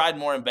 They've tried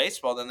more in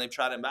baseball than they've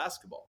tried in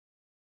basketball.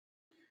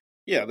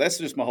 Yeah, that's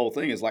just my whole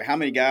thing is like how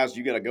many guys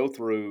you got to go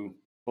through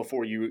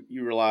before you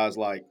realize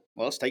like,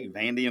 well, let's take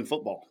Vandy in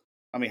football.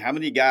 I mean, how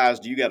many guys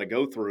do you got to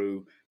go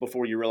through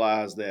before you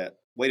realize that,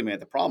 wait a minute,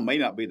 the problem may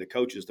not be the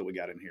coaches that we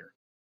got in here.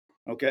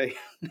 Okay.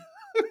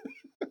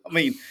 I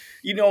mean,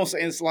 you know what I'm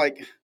saying? It's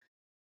like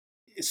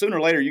sooner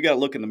or later you got to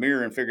look in the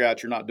mirror and figure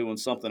out you're not doing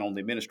something on the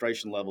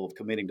administration level of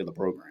committing to the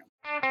program.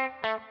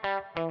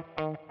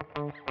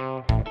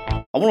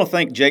 I want to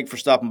thank Jake for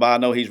stopping by. I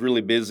know he's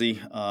really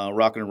busy,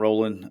 rocking and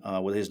rolling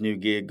with his new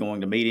gig,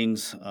 going to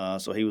meetings.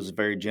 So he was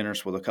very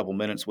generous with a couple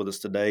minutes with us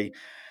today.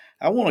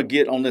 I want to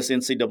get on this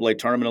NCAA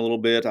tournament a little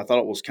bit. I thought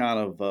it was kind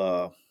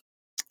of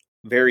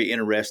very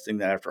interesting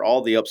that after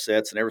all the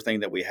upsets and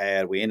everything that we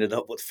had, we ended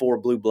up with 4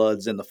 blue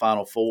bloods in the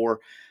Final Four.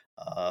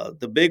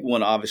 The big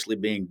one, obviously,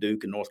 being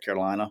Duke and North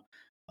Carolina.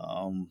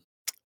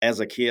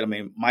 As a kid, I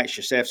mean, Mike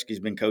Krzyzewski's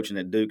been coaching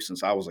at Duke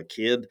since I was a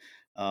kid.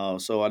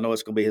 So I know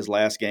it's going to be his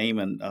last game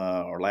and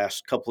or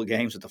last couple of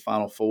games at the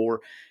Final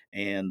Four.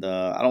 And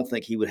I don't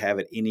think he would have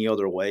it any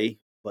other way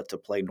but to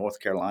play North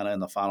Carolina in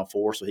the Final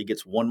Four. So he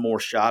gets one more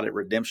shot at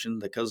redemption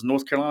because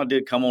North Carolina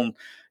did come on,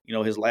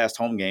 his last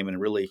home game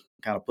and really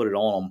kind of put it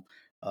on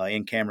him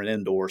in Cameron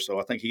Indoor. So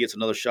I think he gets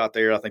another shot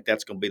there. I think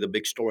that's going to be the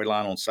big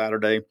storyline on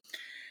Saturday.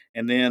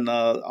 And then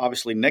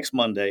obviously next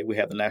Monday we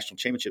have the national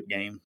championship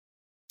game.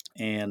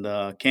 And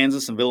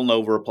Kansas and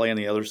Villanova are playing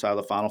the other side of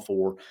the Final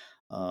Four.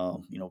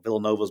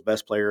 Villanova's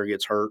best player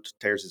gets hurt,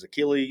 tears his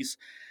Achilles.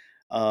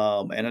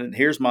 And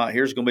here's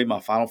going to be my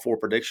Final Four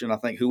prediction. I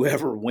think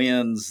whoever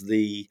wins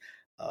the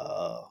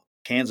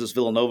Kansas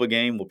Villanova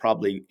game will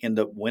probably end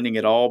up winning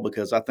it all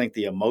because I think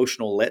the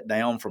emotional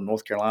letdown from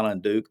North Carolina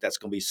and Duke, that's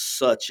going to be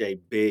such a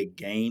big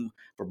game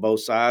for both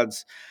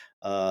sides.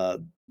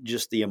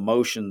 Just the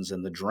emotions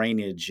and the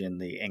drainage and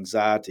the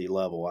anxiety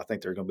level. I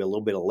think there's going to be a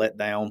little bit of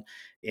letdown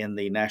in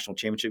the national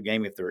championship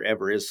game if there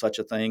ever is such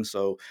a thing.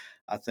 So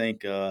I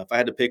think if I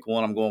had to pick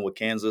one, I'm going with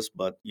Kansas.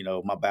 But,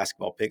 my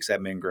basketball picks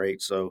haven't been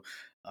great. So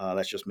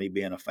that's just me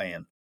being a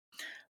fan.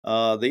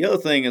 The other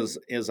thing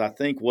is I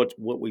think what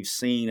we've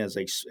seen as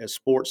a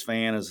sports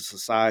fan, as a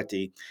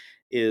society,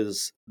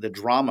 is the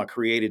drama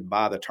created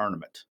by the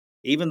tournament.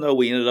 Even though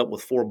we ended up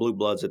with 4 blue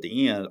bloods at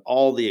the end,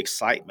 all the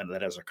excitement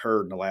that has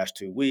occurred in the last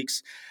 2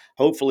 weeks,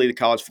 hopefully the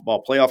College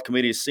Football Playoff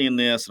Committee is seeing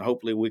this, and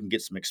hopefully we can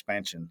get some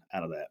expansion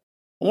out of that.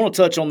 I want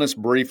to touch on this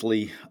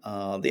briefly.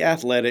 The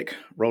Athletic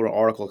wrote an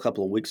article a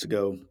couple of weeks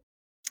ago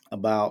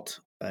about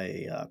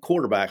a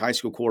high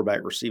school quarterback,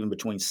 receiving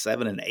between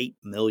 $7 and $8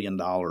 million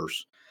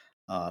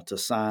to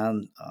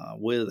sign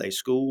with a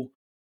school.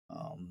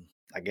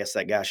 I guess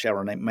that guy shall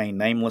remain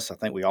nameless. I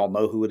think we all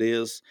know who it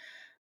is.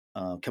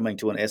 Coming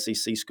to an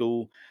SEC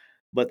school.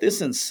 But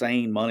this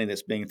insane money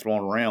that's being thrown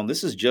around,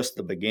 this is just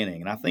the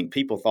beginning. And I think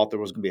people thought there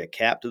was going to be a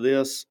cap to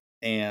this.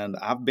 And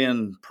I've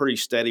been pretty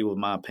steady with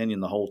my opinion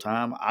the whole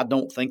time. I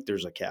don't think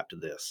there's a cap to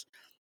this.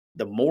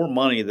 The more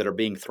money that are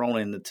being thrown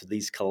into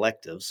these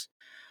collectives,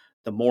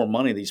 the more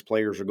money these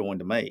players are going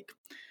to make.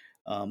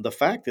 The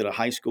fact that a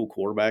high school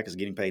quarterback is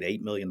getting paid $8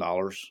 million,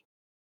 I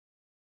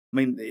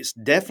mean, it's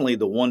definitely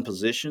the one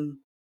position.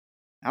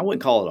 I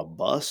wouldn't call it a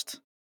bust,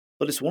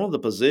 but it's one of the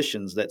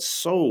positions that's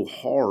so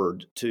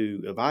hard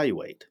to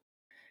evaluate.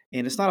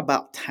 And it's not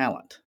about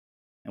talent.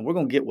 And we're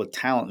going to get with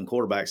talent and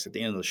quarterbacks at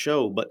the end of the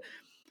show. But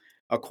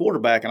a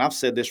quarterback, and I've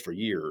said this for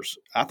years,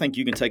 I think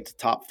you can take the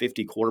top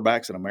 50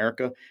 quarterbacks in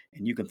America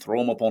and you can throw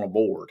them up on a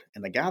board.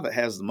 And the guy that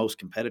has the most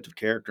competitive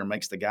character and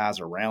makes the guys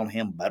around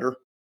him better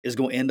is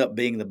going to end up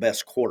being the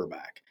best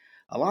quarterback.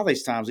 A lot of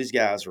these times, these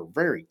guys are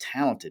very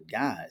talented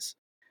guys.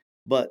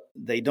 But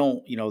they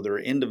don't, they're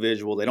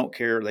individual. They don't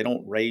care. They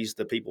don't raise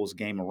the people's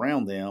game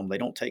around them. They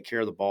don't take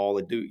care of the ball.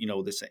 They do,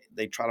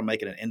 they try to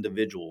make it an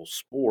individual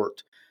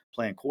sport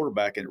playing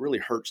quarterback, and it really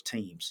hurts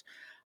teams.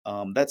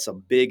 That's a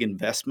big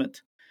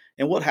investment.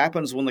 And what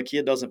happens when the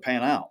kid doesn't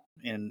pan out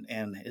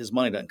and his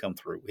money doesn't come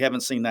through? We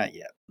haven't seen that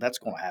yet. That's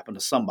going to happen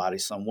to somebody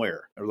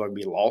somewhere. There's going to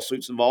be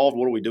lawsuits involved.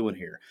 What are we doing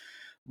here?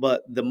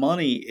 But the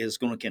money is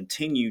going to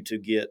continue to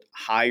get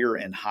higher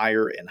and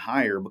higher and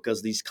higher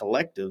because these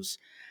collectives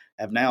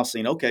have now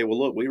seen, okay, well,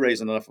 look, we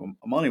raised enough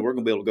money, we're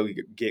going to be able to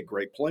go get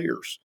great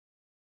players.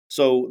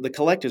 So the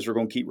collectives are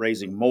going to keep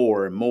raising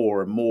more and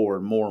more and more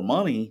and more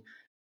money.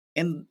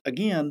 And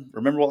again,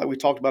 remember what we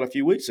talked about a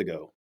few weeks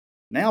ago.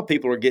 Now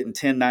people are getting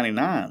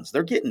 1099s.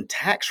 They're getting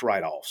tax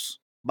write-offs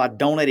by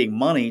donating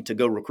money to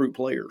go recruit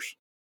players.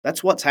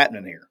 That's what's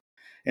happening here.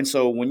 And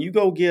so when you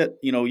go get,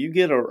 you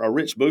get a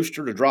rich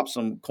booster to drop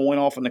some coin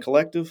off in the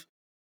collective,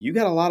 you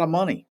got a lot of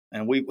money.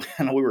 And we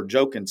were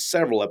joking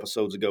several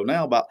episodes ago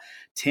now about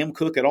Tim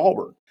Cook at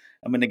Auburn.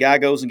 I mean, the guy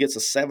goes and gets a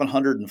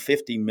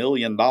 $750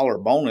 million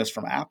bonus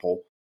from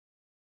Apple.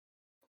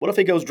 What if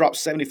he goes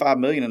drops $75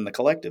 million in the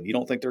collective? You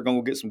don't think they're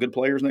going to get some good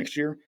players next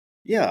year?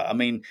 Yeah, I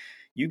mean,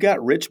 you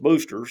got rich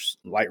boosters,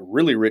 like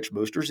really rich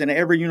boosters, and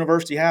every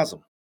university has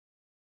them.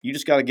 You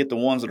just got to get the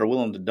ones that are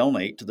willing to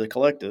donate to the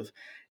collective,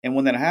 and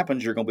when that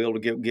happens, you're going to be able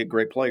to get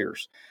great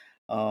players.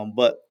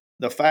 But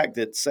the fact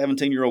that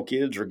 17-year-old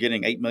kids are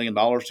getting $8 million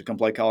to come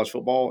play college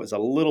football is a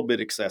little bit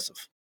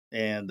excessive.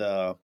 And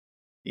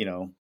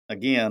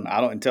again,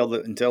 I don't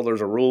until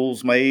there's a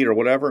rules made or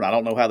whatever, and I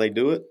don't know how they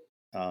do it.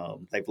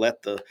 They've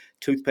let the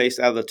toothpaste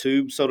out of the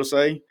tube, so to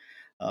say.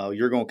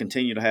 You're going to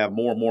continue to have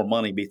more and more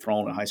money be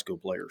thrown at high school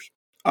players.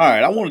 All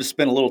right, I wanted to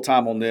spend a little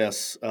time on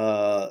this.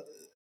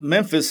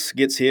 Memphis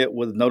gets hit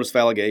with notice of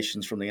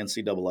allegations from the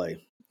NCAA.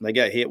 They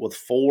got hit with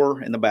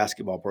 4 in the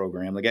basketball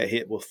program. They got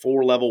hit with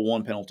 4 level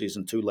 1 penalties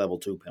and 2 level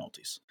 2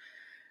 penalties.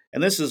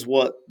 And this is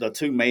what the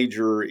 2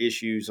 major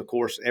issues. Of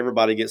course,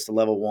 everybody gets the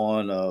level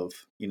 1 of,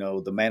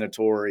 the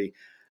mandatory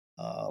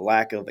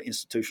lack of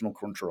institutional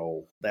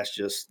control. That's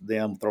just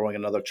them throwing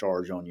another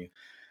charge on you.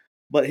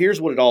 But here's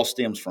what it all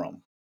stems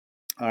from.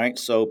 All right,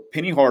 so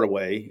Penny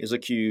Hardaway is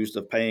accused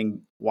of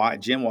paying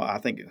Jim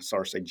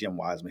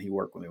Wiseman. He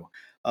worked with me.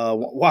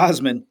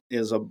 Wiseman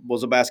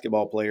was a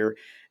basketball player,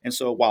 and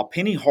so while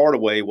Penny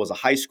Hardaway was a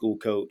high school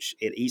coach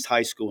at East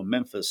High School in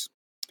Memphis,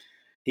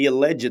 he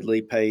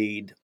allegedly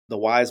paid the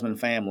Wiseman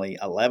family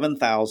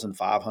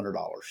 $11,500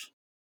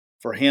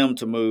 for him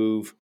to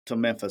move to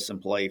Memphis and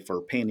play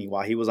for Penny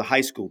while he was a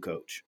high school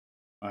coach.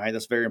 All right,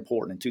 that's very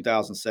important in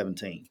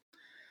 2017.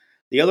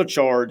 The other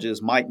charge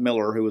is Mike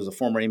Miller, who was a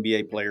former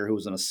NBA player who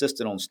was an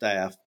assistant on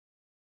staff.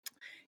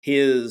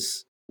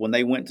 When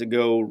they went to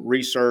go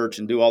research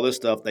and do all this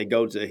stuff, they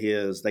go get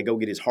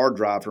his hard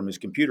drive from his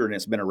computer and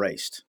it's been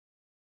erased.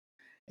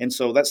 And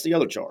so that's the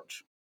other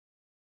charge.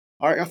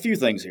 All right, a few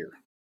things here.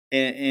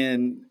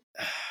 And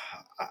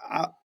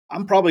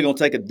I'm probably going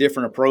to take a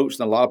different approach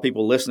than a lot of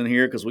people listening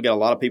here because we got a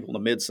lot of people in the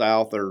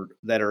Mid-South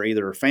that are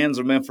either fans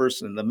of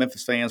Memphis, and the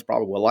Memphis fans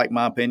probably will like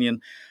my opinion,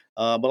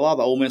 but a lot of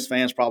the Ole Miss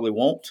fans probably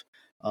won't.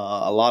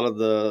 A lot of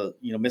the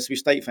Mississippi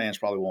State fans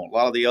probably won't. A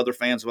lot of the other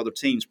fans of other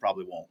teams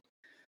probably won't.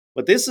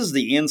 But this is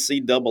the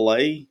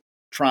NCAA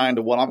trying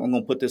to, I'm going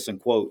to put this in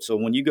quotes. So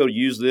when you go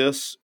use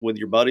this with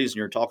your buddies and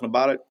you're talking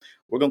about it,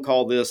 we're going to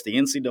call this the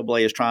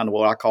NCAA is trying to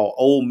what I call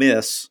Ole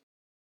Miss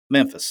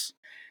Memphis.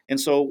 And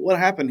so what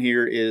happened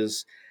here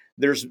is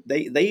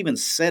they even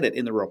said it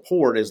in the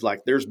report as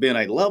like there's been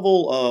a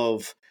level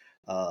of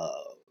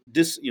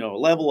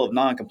level of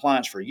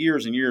noncompliance for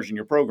years and years in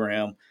your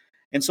program.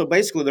 And so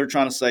basically they're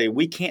trying to say,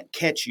 we can't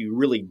catch you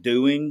really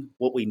doing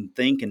what we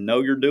think and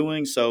know you're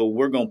doing, so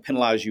we're going to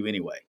penalize you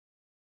anyway.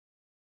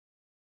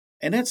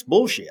 And that's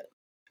bullshit.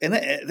 And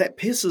that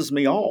pisses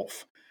me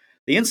off.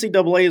 The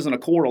NCAA isn't a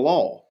court of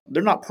law.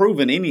 They're not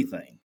proving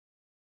anything.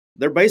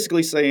 They're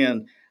basically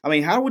saying,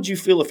 how would you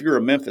feel if you're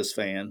a Memphis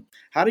fan?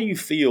 How do you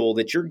feel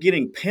that you're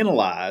getting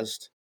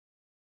penalized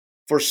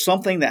for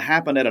something that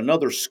happened at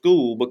another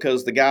school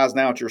because the guy's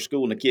now at your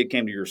school and the kid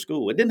came to your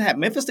school?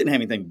 Memphis didn't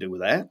have anything to do with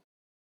that.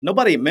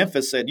 Nobody at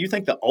Memphis said, you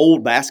think the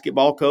old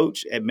basketball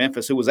coach at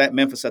Memphis, who was at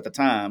Memphis at the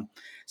time,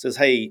 says,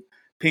 hey,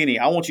 Penny,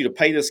 I want you to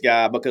pay this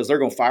guy because they're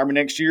going to fire me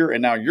next year,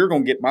 and now you're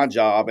going to get my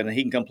job, and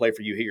he can come play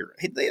for you here.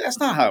 That's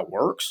not how it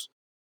works.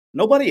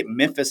 Nobody at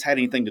Memphis had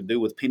anything to do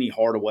with Penny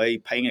Hardaway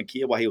paying a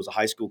kid while he was a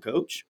high school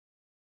coach.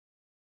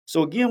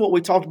 So again, what we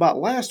talked about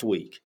last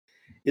week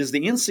is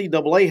the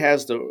NCAA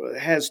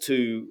has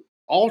to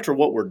alter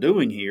what we're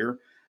doing here.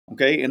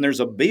 Okay, and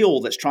there's a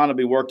bill that's trying to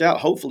be worked out.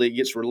 Hopefully it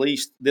gets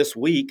released this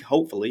week,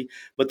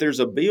 but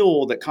there's a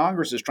bill that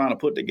Congress is trying to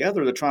put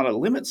together to try to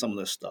limit some of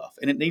this stuff,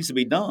 and it needs to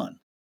be done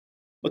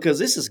because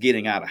this is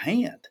getting out of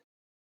hand.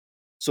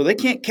 So they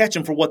can't catch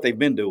them for what they've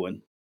been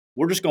doing.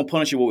 We're just going to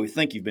punish you what we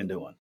think you've been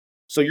doing.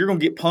 So you're going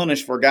to get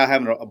punished for a guy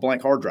having a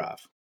blank hard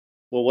drive.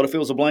 Well, what if it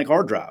was a blank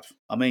hard drive?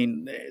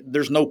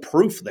 There's no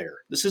proof there.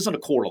 This isn't a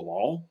court of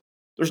law.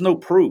 There's no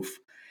proof.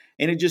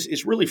 And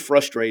it's really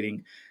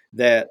frustrating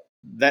that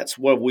that's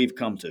what we've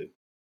come to.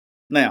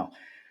 Now,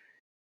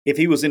 if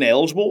he was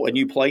ineligible and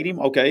you played him,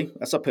 okay,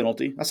 that's a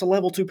penalty. That's a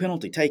level 2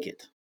 penalty. Take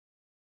it.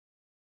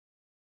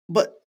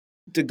 But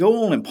to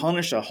go on and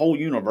punish a whole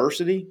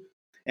university,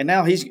 and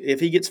now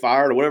if he gets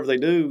fired or whatever they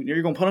do,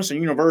 you're going to punish a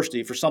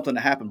university for something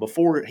that happened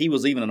before he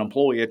was even an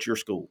employee at your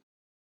school.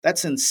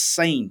 That's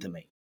insane to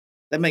me.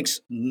 That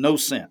makes no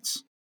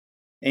sense.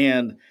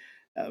 And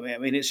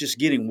it's just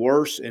getting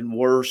worse and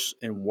worse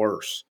and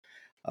worse.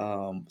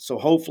 So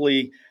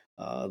hopefully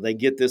they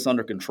get this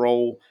under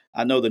control.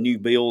 I know the new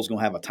bill is going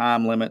to have a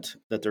time limit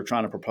that they're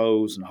trying to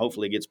propose, and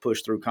hopefully it gets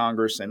pushed through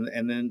Congress. And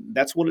then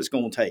that's what it's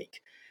going to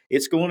take.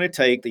 It's going to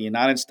take the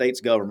United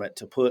States government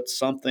to put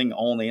something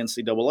on the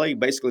NCAA,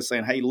 basically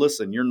saying, hey,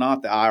 listen, you're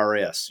not the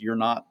IRS. You're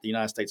not the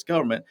United States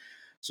government.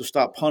 So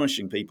stop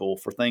punishing people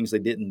for things they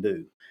didn't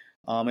do.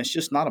 It's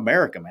just not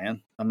America,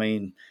 man.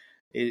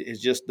 It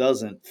just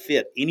doesn't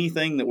fit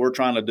anything that we're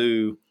trying to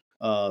do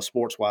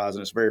sports wise,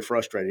 and it's very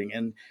frustrating.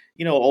 And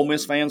Ole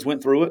Miss fans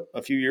went through it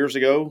a few years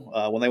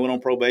ago when they went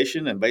on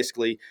probation, and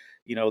basically,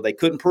 they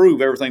couldn't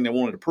prove everything they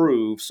wanted to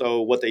prove.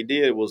 So what they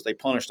did was they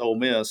punished Ole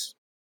Miss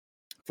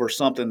for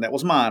something that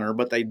was minor,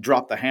 but they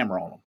dropped the hammer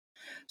on them.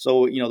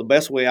 So, the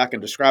best way I can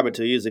describe it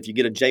to you is if you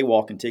get a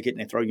jaywalking ticket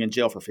and they throw you in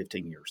jail for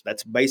 15 years.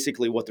 That's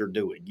basically what they're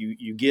doing.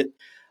 You get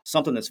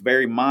something that's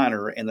very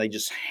minor and they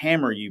just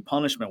hammer you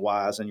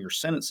punishment-wise in your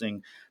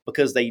sentencing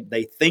because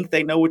they think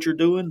they know what you're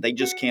doing. They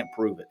just can't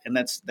prove it. And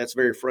that's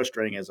very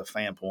frustrating as a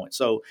fan point.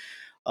 So,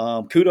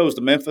 kudos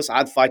to Memphis.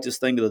 I'd fight this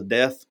thing to the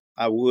death.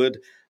 I would.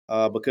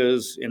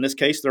 Because in this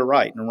case, they're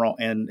right and wrong,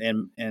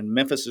 and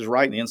Memphis is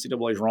right, and the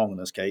NCAA is wrong in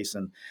this case,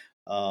 and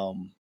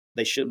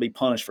they shouldn't be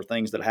punished for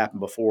things that happened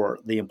before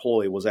the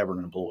employee was ever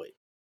an employee.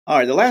 All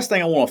right, the last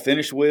thing I want to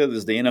finish with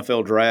is the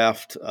NFL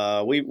draft.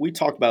 We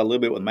talked about it a little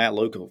bit with Matt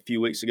Luke a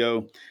few weeks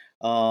ago,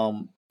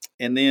 and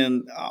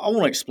then I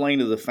want to explain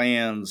to the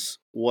fans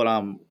what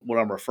I'm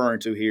referring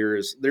to here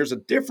is there's a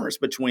difference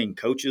between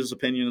coaches'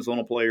 opinions on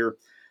a player,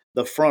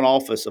 the front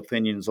office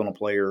opinions on a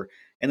player,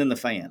 and then the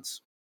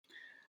fans.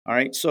 All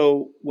right,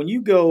 so when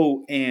you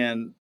go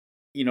and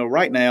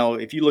right now,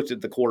 if you looked at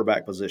the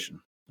quarterback position,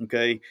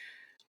 okay,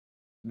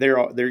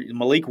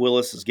 Malik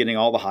Willis is getting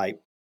all the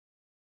hype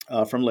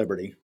from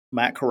Liberty,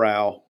 Matt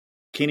Corral,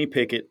 Kenny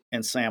Pickett,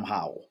 and Sam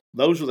Howell.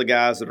 Those are the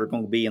guys that are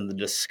going to be in the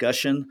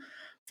discussion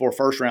for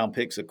first-round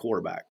picks at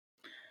quarterback.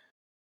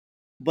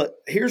 But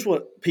here's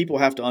what people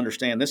have to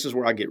understand. This is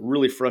where I get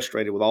really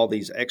frustrated with all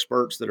these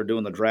experts that are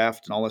doing the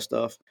draft and all this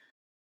stuff.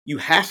 You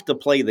have to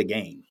play the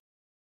game.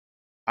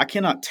 I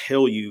cannot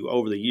tell you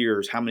over the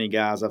years how many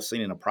guys I've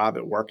seen in a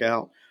private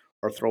workout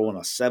are throwing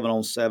a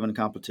 7-on-7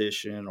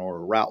 competition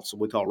or routes.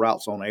 We call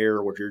routes on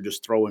air, where you're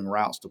just throwing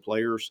routes to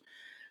players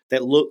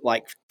that look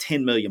like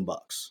 $10 million.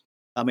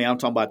 I mean, I'm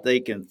talking about they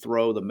can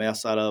throw the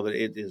mess out of it.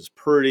 It is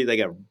pretty. They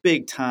got a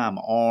big time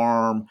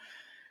arm.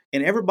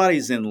 And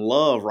everybody's in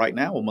love right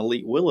now with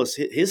Malik Willis.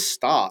 His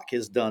stock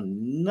has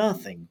done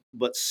nothing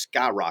but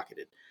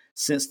skyrocketed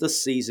since the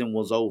season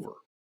was over.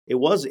 It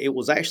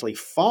was actually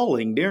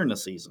falling during the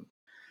season.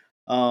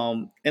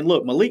 And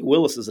look, Malik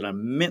Willis is an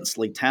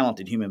immensely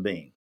talented human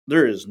being.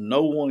 There is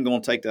no one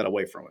going to take that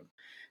away from him.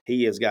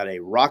 He has got a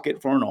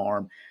rocket for an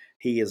arm.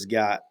 He has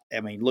got,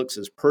 looks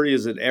as pretty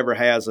as it ever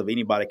has of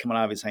anybody coming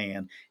out of his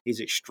hand. He's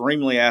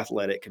extremely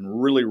athletic, can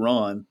really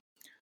run.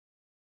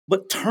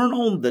 But turn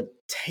on the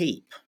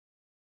tape.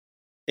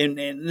 And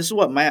this is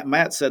what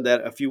Matt said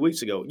that a few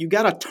weeks ago. You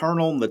got to turn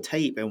on the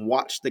tape and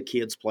watch the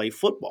kids play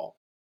football.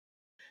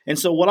 And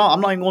so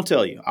I'm not even going to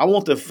tell you. I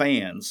want the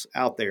fans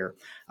out there.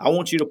 I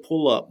want you to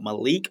pull up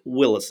Malik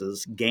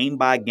Willis's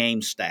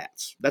game-by-game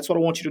stats. That's what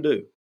I want you to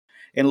do.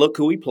 And look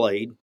who he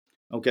played,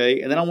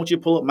 okay? And then I want you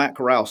to pull up Matt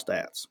Corral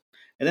stats.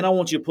 And then I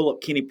want you to pull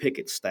up Kenny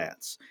Pickett's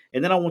stats.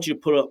 And then I want you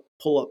to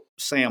pull up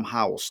Sam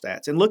Howell's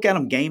stats. And look at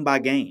them game by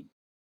game,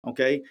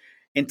 okay?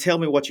 And tell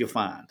me what you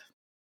find.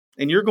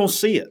 And you're going to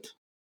see it.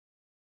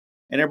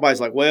 And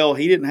everybody's like, well,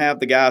 he didn't have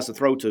the guys to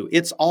throw to.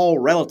 It's all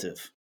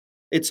relative.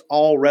 It's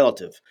all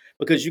relative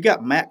because you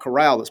got Matt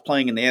Corral that's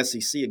playing in the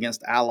SEC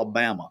against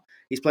Alabama.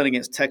 He's playing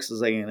against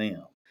Texas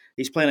A&M.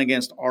 He's playing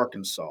against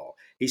Arkansas.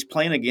 He's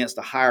playing against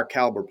a higher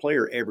caliber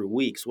player every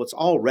week. So it's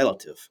all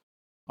relative.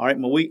 All right,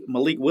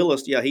 Malik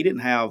Willis, yeah, he didn't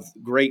have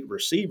great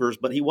receivers,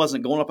 but he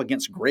wasn't going up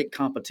against great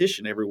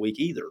competition every week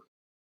either.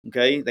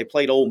 Okay, they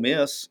played Ole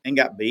Miss and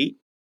got beat.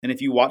 And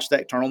if you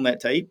turn on that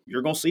tape,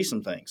 you're going to see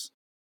some things.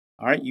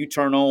 All right, you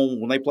turn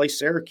on when they play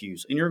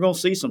Syracuse, and you're going to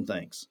see some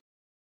things.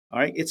 All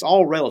right, it's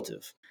all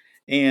relative.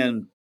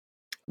 And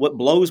what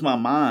blows my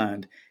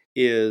mind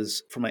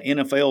is from an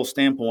NFL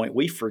standpoint,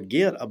 we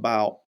forget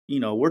about,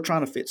 we're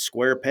trying to fit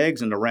square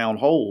pegs into round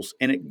holes,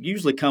 and it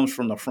usually comes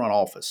from the front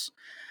office.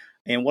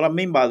 And what I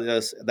mean by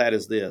this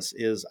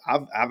is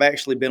I've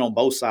actually been on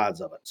both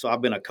sides of it. So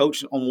I've been a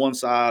coach on one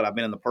side, I've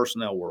been in the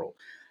personnel world.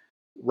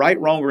 Right,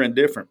 wrong, or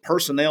indifferent,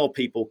 personnel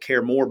people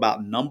care more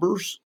about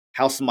numbers,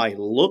 how somebody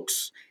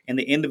looks, and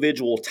the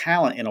individual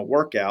talent in a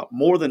workout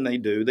more than they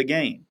do the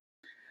game.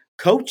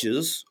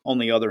 Coaches, on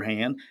the other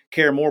hand,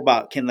 care more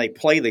about can they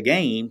play the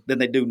game than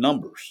they do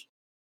numbers.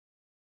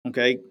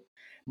 Okay?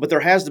 But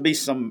there has to be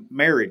some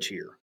marriage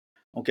here.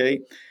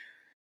 Okay?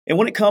 And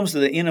when it comes to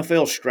the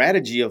NFL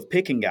strategy of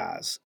picking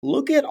guys,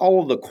 look at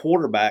all of the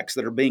quarterbacks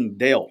that are being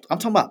dealt. I'm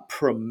talking about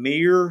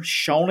premier,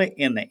 shown it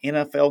in the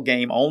NFL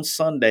game on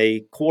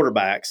Sunday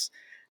quarterbacks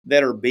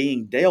that are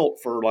being dealt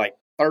for like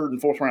third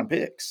and fourth round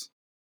picks.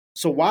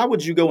 So why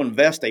would you go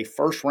invest a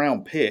first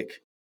round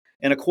pick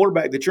in a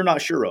quarterback that you're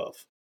not sure of?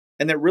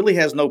 And that really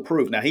has no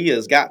proof. Now, he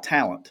has got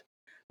talent.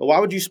 But why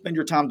would you spend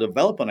your time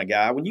developing a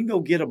guy when you can go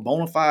get a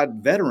bona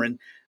fide veteran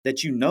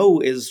that you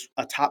know is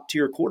a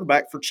top-tier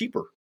quarterback for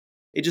cheaper?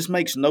 It just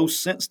makes no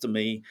sense to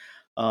me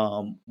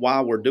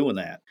why we're doing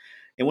that.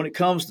 And when it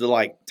comes to,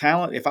 like,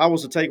 talent, if I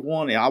was to take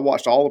one, I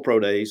watched all the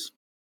pro days.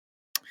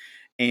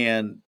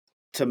 And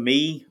to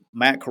me,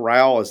 Matt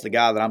Corral is the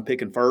guy that I'm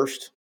picking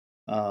first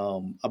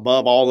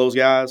above all those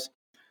guys,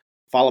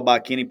 followed by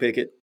Kenny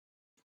Pickett,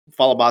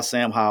 followed by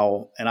Sam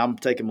Howell, and I'm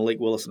taking Malik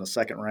Willis in the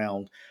second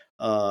round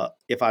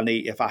if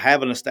I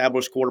have an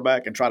established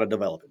quarterback and try to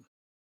develop him.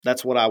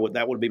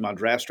 That would be my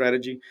draft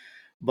strategy.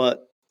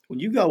 But when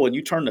you go and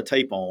you turn the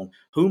tape on,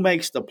 who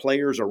makes the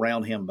players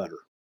around him better?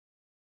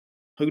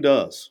 Who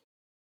does?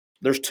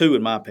 There's two,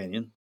 in my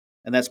opinion,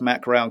 and that's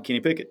Matt Corral and Kenny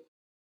Pickett.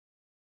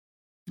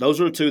 Those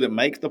are the two that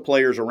make the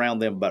players around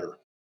them better.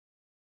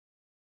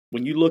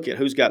 When you look at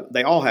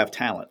they all have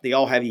talent. They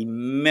all have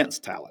immense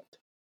talent.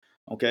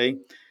 Okay?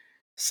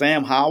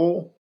 Sam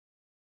Howell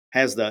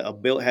has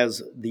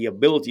the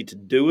ability to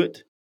do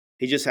it.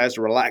 He just has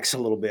to relax a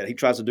little bit. He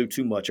tries to do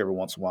too much every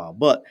once in a while.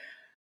 But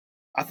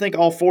I think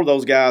all four of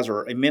those guys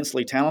are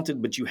immensely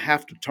talented, but you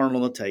have to turn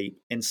on the tape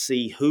and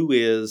see who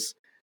is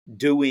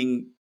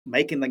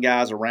making the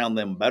guys around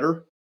them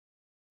better.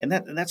 And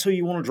that's who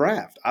you want to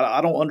draft. I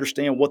don't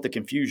understand what the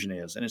confusion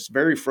is. And it's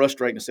very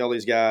frustrating to see all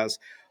these guys.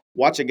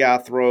 Watch a guy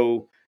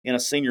throw in a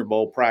Senior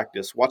Bowl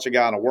practice. Watch a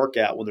guy in a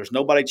workout when there's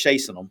nobody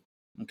chasing him,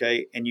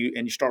 okay? And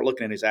you start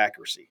looking at his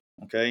accuracy,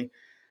 okay?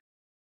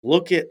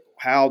 Look at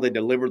how they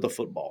deliver the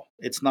football.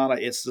 This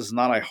is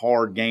not a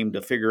hard game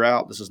to figure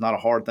out. This is not a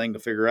hard thing to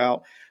figure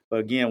out. But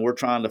again, we're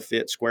trying to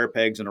fit square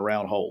pegs into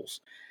round holes.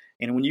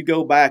 And when you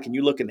go back and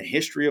you look in the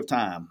history of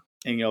time,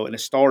 and it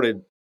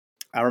started,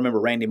 I remember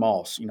Randy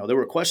Moss. There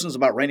were questions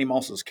about Randy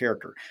Moss's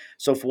character.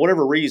 So for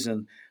whatever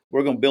reason,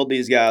 we're going to build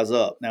these guys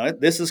up. Now,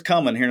 this is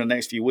coming here in the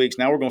next few weeks.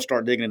 Now we're going to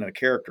start digging into the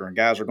character, and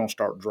guys are going to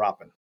start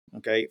dropping,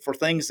 okay, for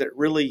things that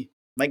really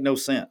make no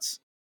sense.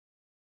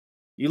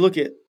 You look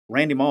at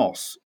Randy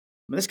Moss.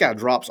 I mean, this guy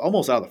drops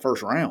almost out of the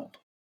first round.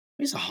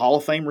 He's a Hall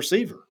of Fame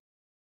receiver.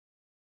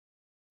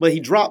 But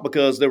he dropped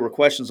because there were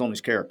questions on his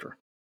character.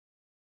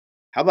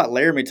 How about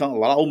Laramie Tunsil? A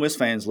lot of Ole Miss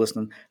fans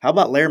listening. How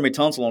about Laramie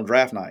Tunsil on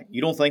draft night?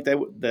 You don't think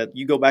that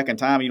you go back in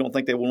time, you don't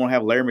think they would want to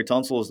have Laramie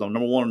Tunsil as the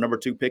number 1 or number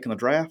 2 pick in the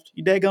draft?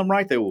 You daggum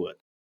right they would.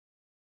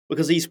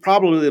 Because he's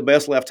probably the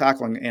best left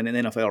tackle in the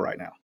NFL right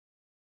now.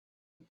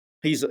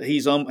 He's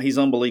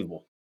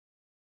unbelievable.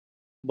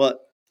 But,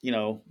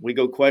 we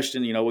go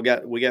question,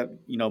 we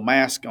got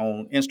Mask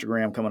on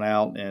Instagram coming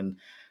out and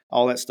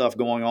all that stuff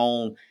going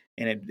on,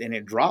 and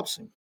it drops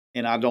him.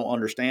 And I don't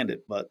understand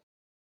it, but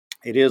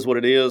it is what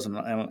it is,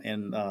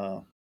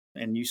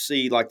 and you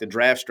see like the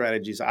draft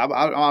strategies. I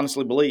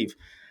honestly believe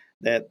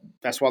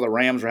that's why the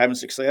Rams are having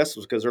success,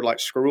 was because they're like,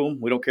 screw them,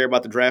 we don't care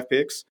about the draft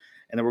picks,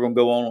 and then we're going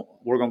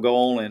to go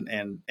on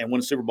and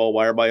win the Super Bowl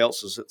while everybody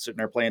else is sitting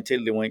there playing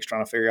tiddlywinks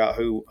trying to figure out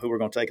who we're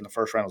going to take in the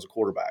first round as a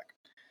quarterback.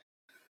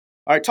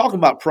 All right, talking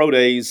about pro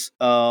days,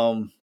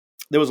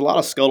 there was a lot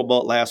of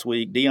scuttlebutt last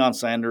week. Deion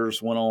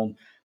Sanders went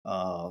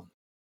on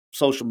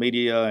social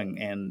media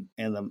and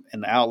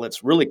the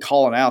outlets really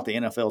calling out the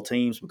NFL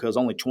teams because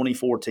only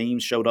 24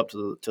 teams showed up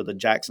to the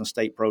Jackson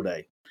State Pro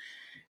Day.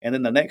 And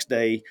then the next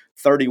day,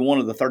 31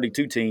 of the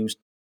 32 teams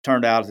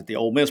turned out at the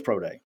Ole Miss Pro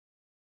Day.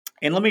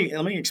 And let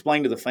me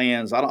explain to the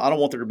fans, I don't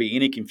want there to be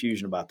any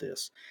confusion about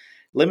this.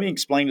 Let me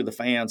explain to the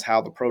fans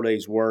how the pro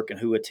days work and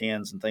who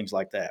attends and things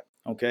like that,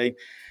 okay?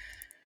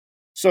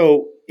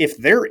 So if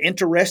they're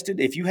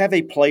interested, if you have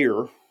a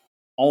player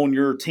on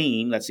your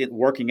team that's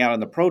working out in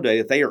the pro day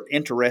that they are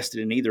interested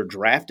in either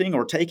drafting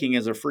or taking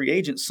as a free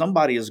agent,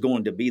 somebody is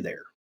going to be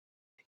there.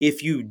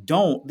 If you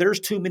don't, there's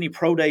too many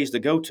pro days to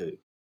go to.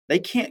 They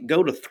can't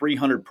go to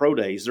 300 pro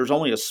days. There's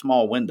only a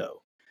small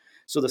window.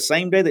 So the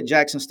same day that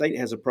Jackson State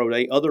has a pro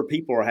day, other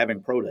people are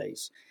having pro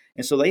days.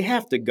 And so they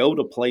have to go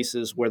to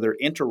places where they're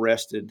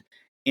interested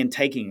in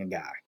taking a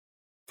guy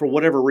for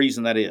whatever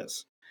reason that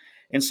is.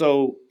 And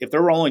so if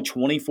there were only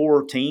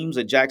 24 teams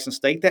at Jackson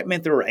State, that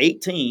meant there were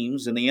 8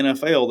 teams in the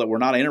NFL that were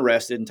not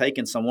interested in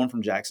taking someone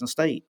from Jackson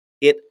State.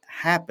 It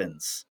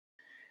happens.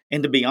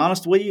 And to be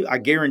honest with you, I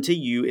guarantee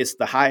you it's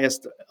the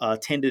highest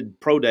attended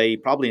pro day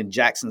probably in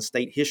Jackson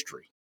State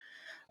history.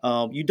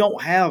 You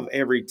don't have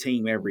every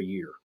team every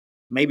year.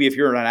 Maybe if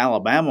you're in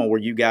Alabama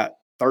where you got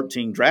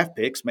 13 draft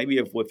picks, maybe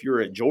if you're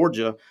at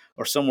Georgia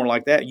or somewhere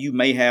like that, you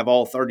may have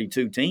all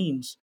 32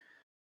 teams.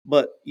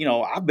 But,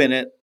 I've been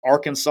at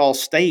Arkansas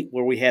State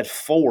where we had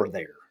 4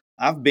 there.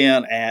 I've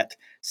been at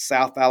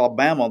South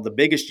Alabama. The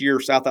biggest year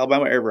South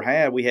Alabama ever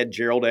had, we had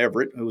Gerald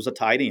Everett, who was a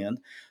tight end,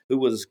 who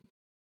was,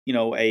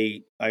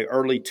 a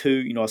early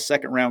 2, a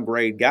second round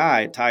grade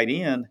guy at tight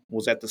end,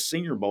 was at the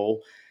Senior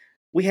Bowl.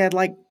 We had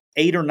like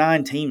 8 or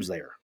 9 teams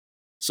there.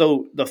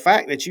 So the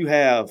fact that you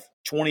have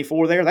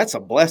 24 there, that's a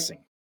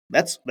blessing.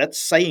 That's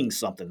saying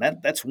something.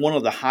 That's one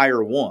of the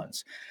higher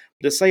ones.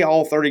 To say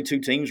all 32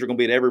 teams are going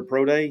to be at every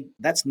pro day,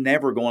 that's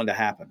never going to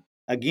happen.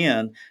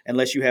 Again,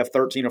 unless you have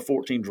 13 or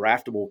 14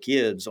 draftable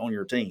kids on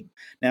your team.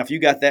 Now, if you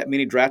got that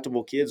many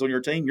draftable kids on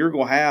your team, you're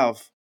going to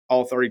have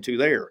all 32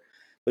 there.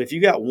 But if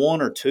you got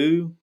 1 or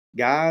 2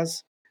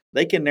 guys,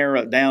 they can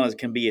narrow it down. It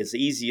can be as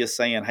easy as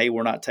saying, hey,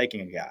 we're not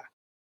taking a guy.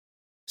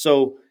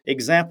 So,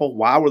 example,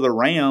 why were the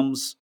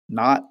Rams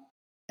not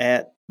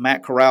at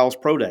Matt Corral's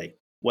pro day?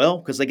 Well,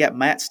 because they got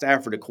Matt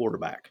Stafford at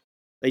quarterback.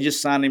 They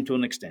just signed him to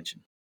an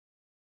extension.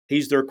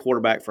 He's their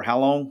quarterback for how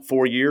long?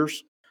 4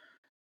 years?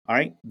 All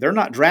right. They're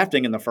not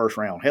drafting in the first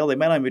round. Hell, they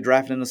may not even be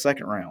drafting in the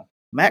second round.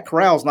 Matt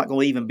Corral's not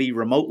going to even be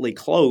remotely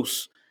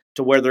close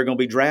to where they're going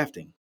to be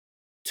drafting.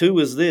 Two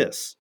is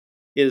this,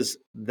 is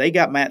they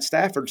got Matt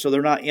Stafford, so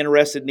they're not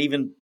interested in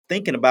even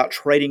thinking about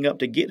trading up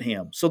to get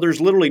him. So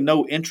there's literally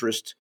no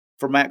interest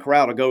for Matt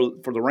Corral to go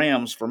for the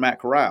Rams for Matt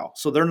Corral.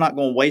 So they're not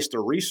going to waste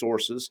their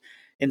resources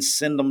and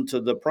send them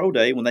to the pro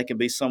day when they can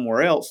be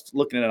somewhere else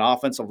looking at an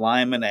offensive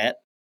lineman at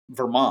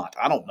Vermont.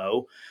 I don't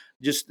know.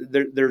 Just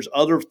there's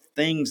other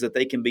things that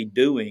they can be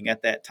doing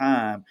at that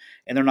time,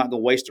 and they're not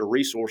going to waste their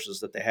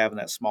resources that they have in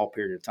that small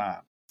period of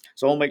time.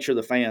 So I'll make sure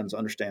the fans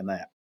understand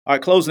that. All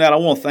right, closing out, I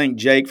want to thank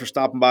Jake for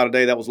stopping by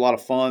today. That was a lot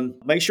of fun.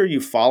 Make sure you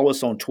follow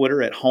us on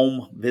Twitter at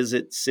Home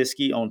Visit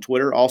Siskey on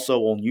Twitter, also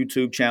on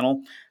YouTube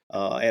channel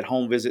at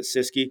Home Visit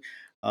Siskey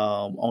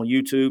on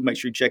YouTube. Make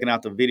sure you're checking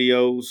out the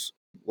videos.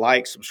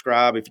 Like,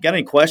 subscribe. If you got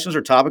any questions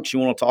or topics you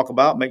want to talk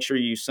about, make sure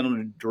you send them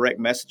to direct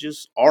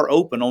messages. Are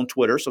open on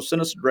Twitter, so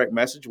send us a direct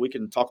message. We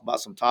can talk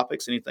about some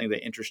topics, anything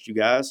that interests you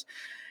guys.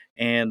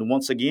 And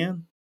once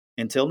again,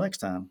 until next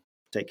time,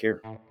 take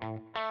care.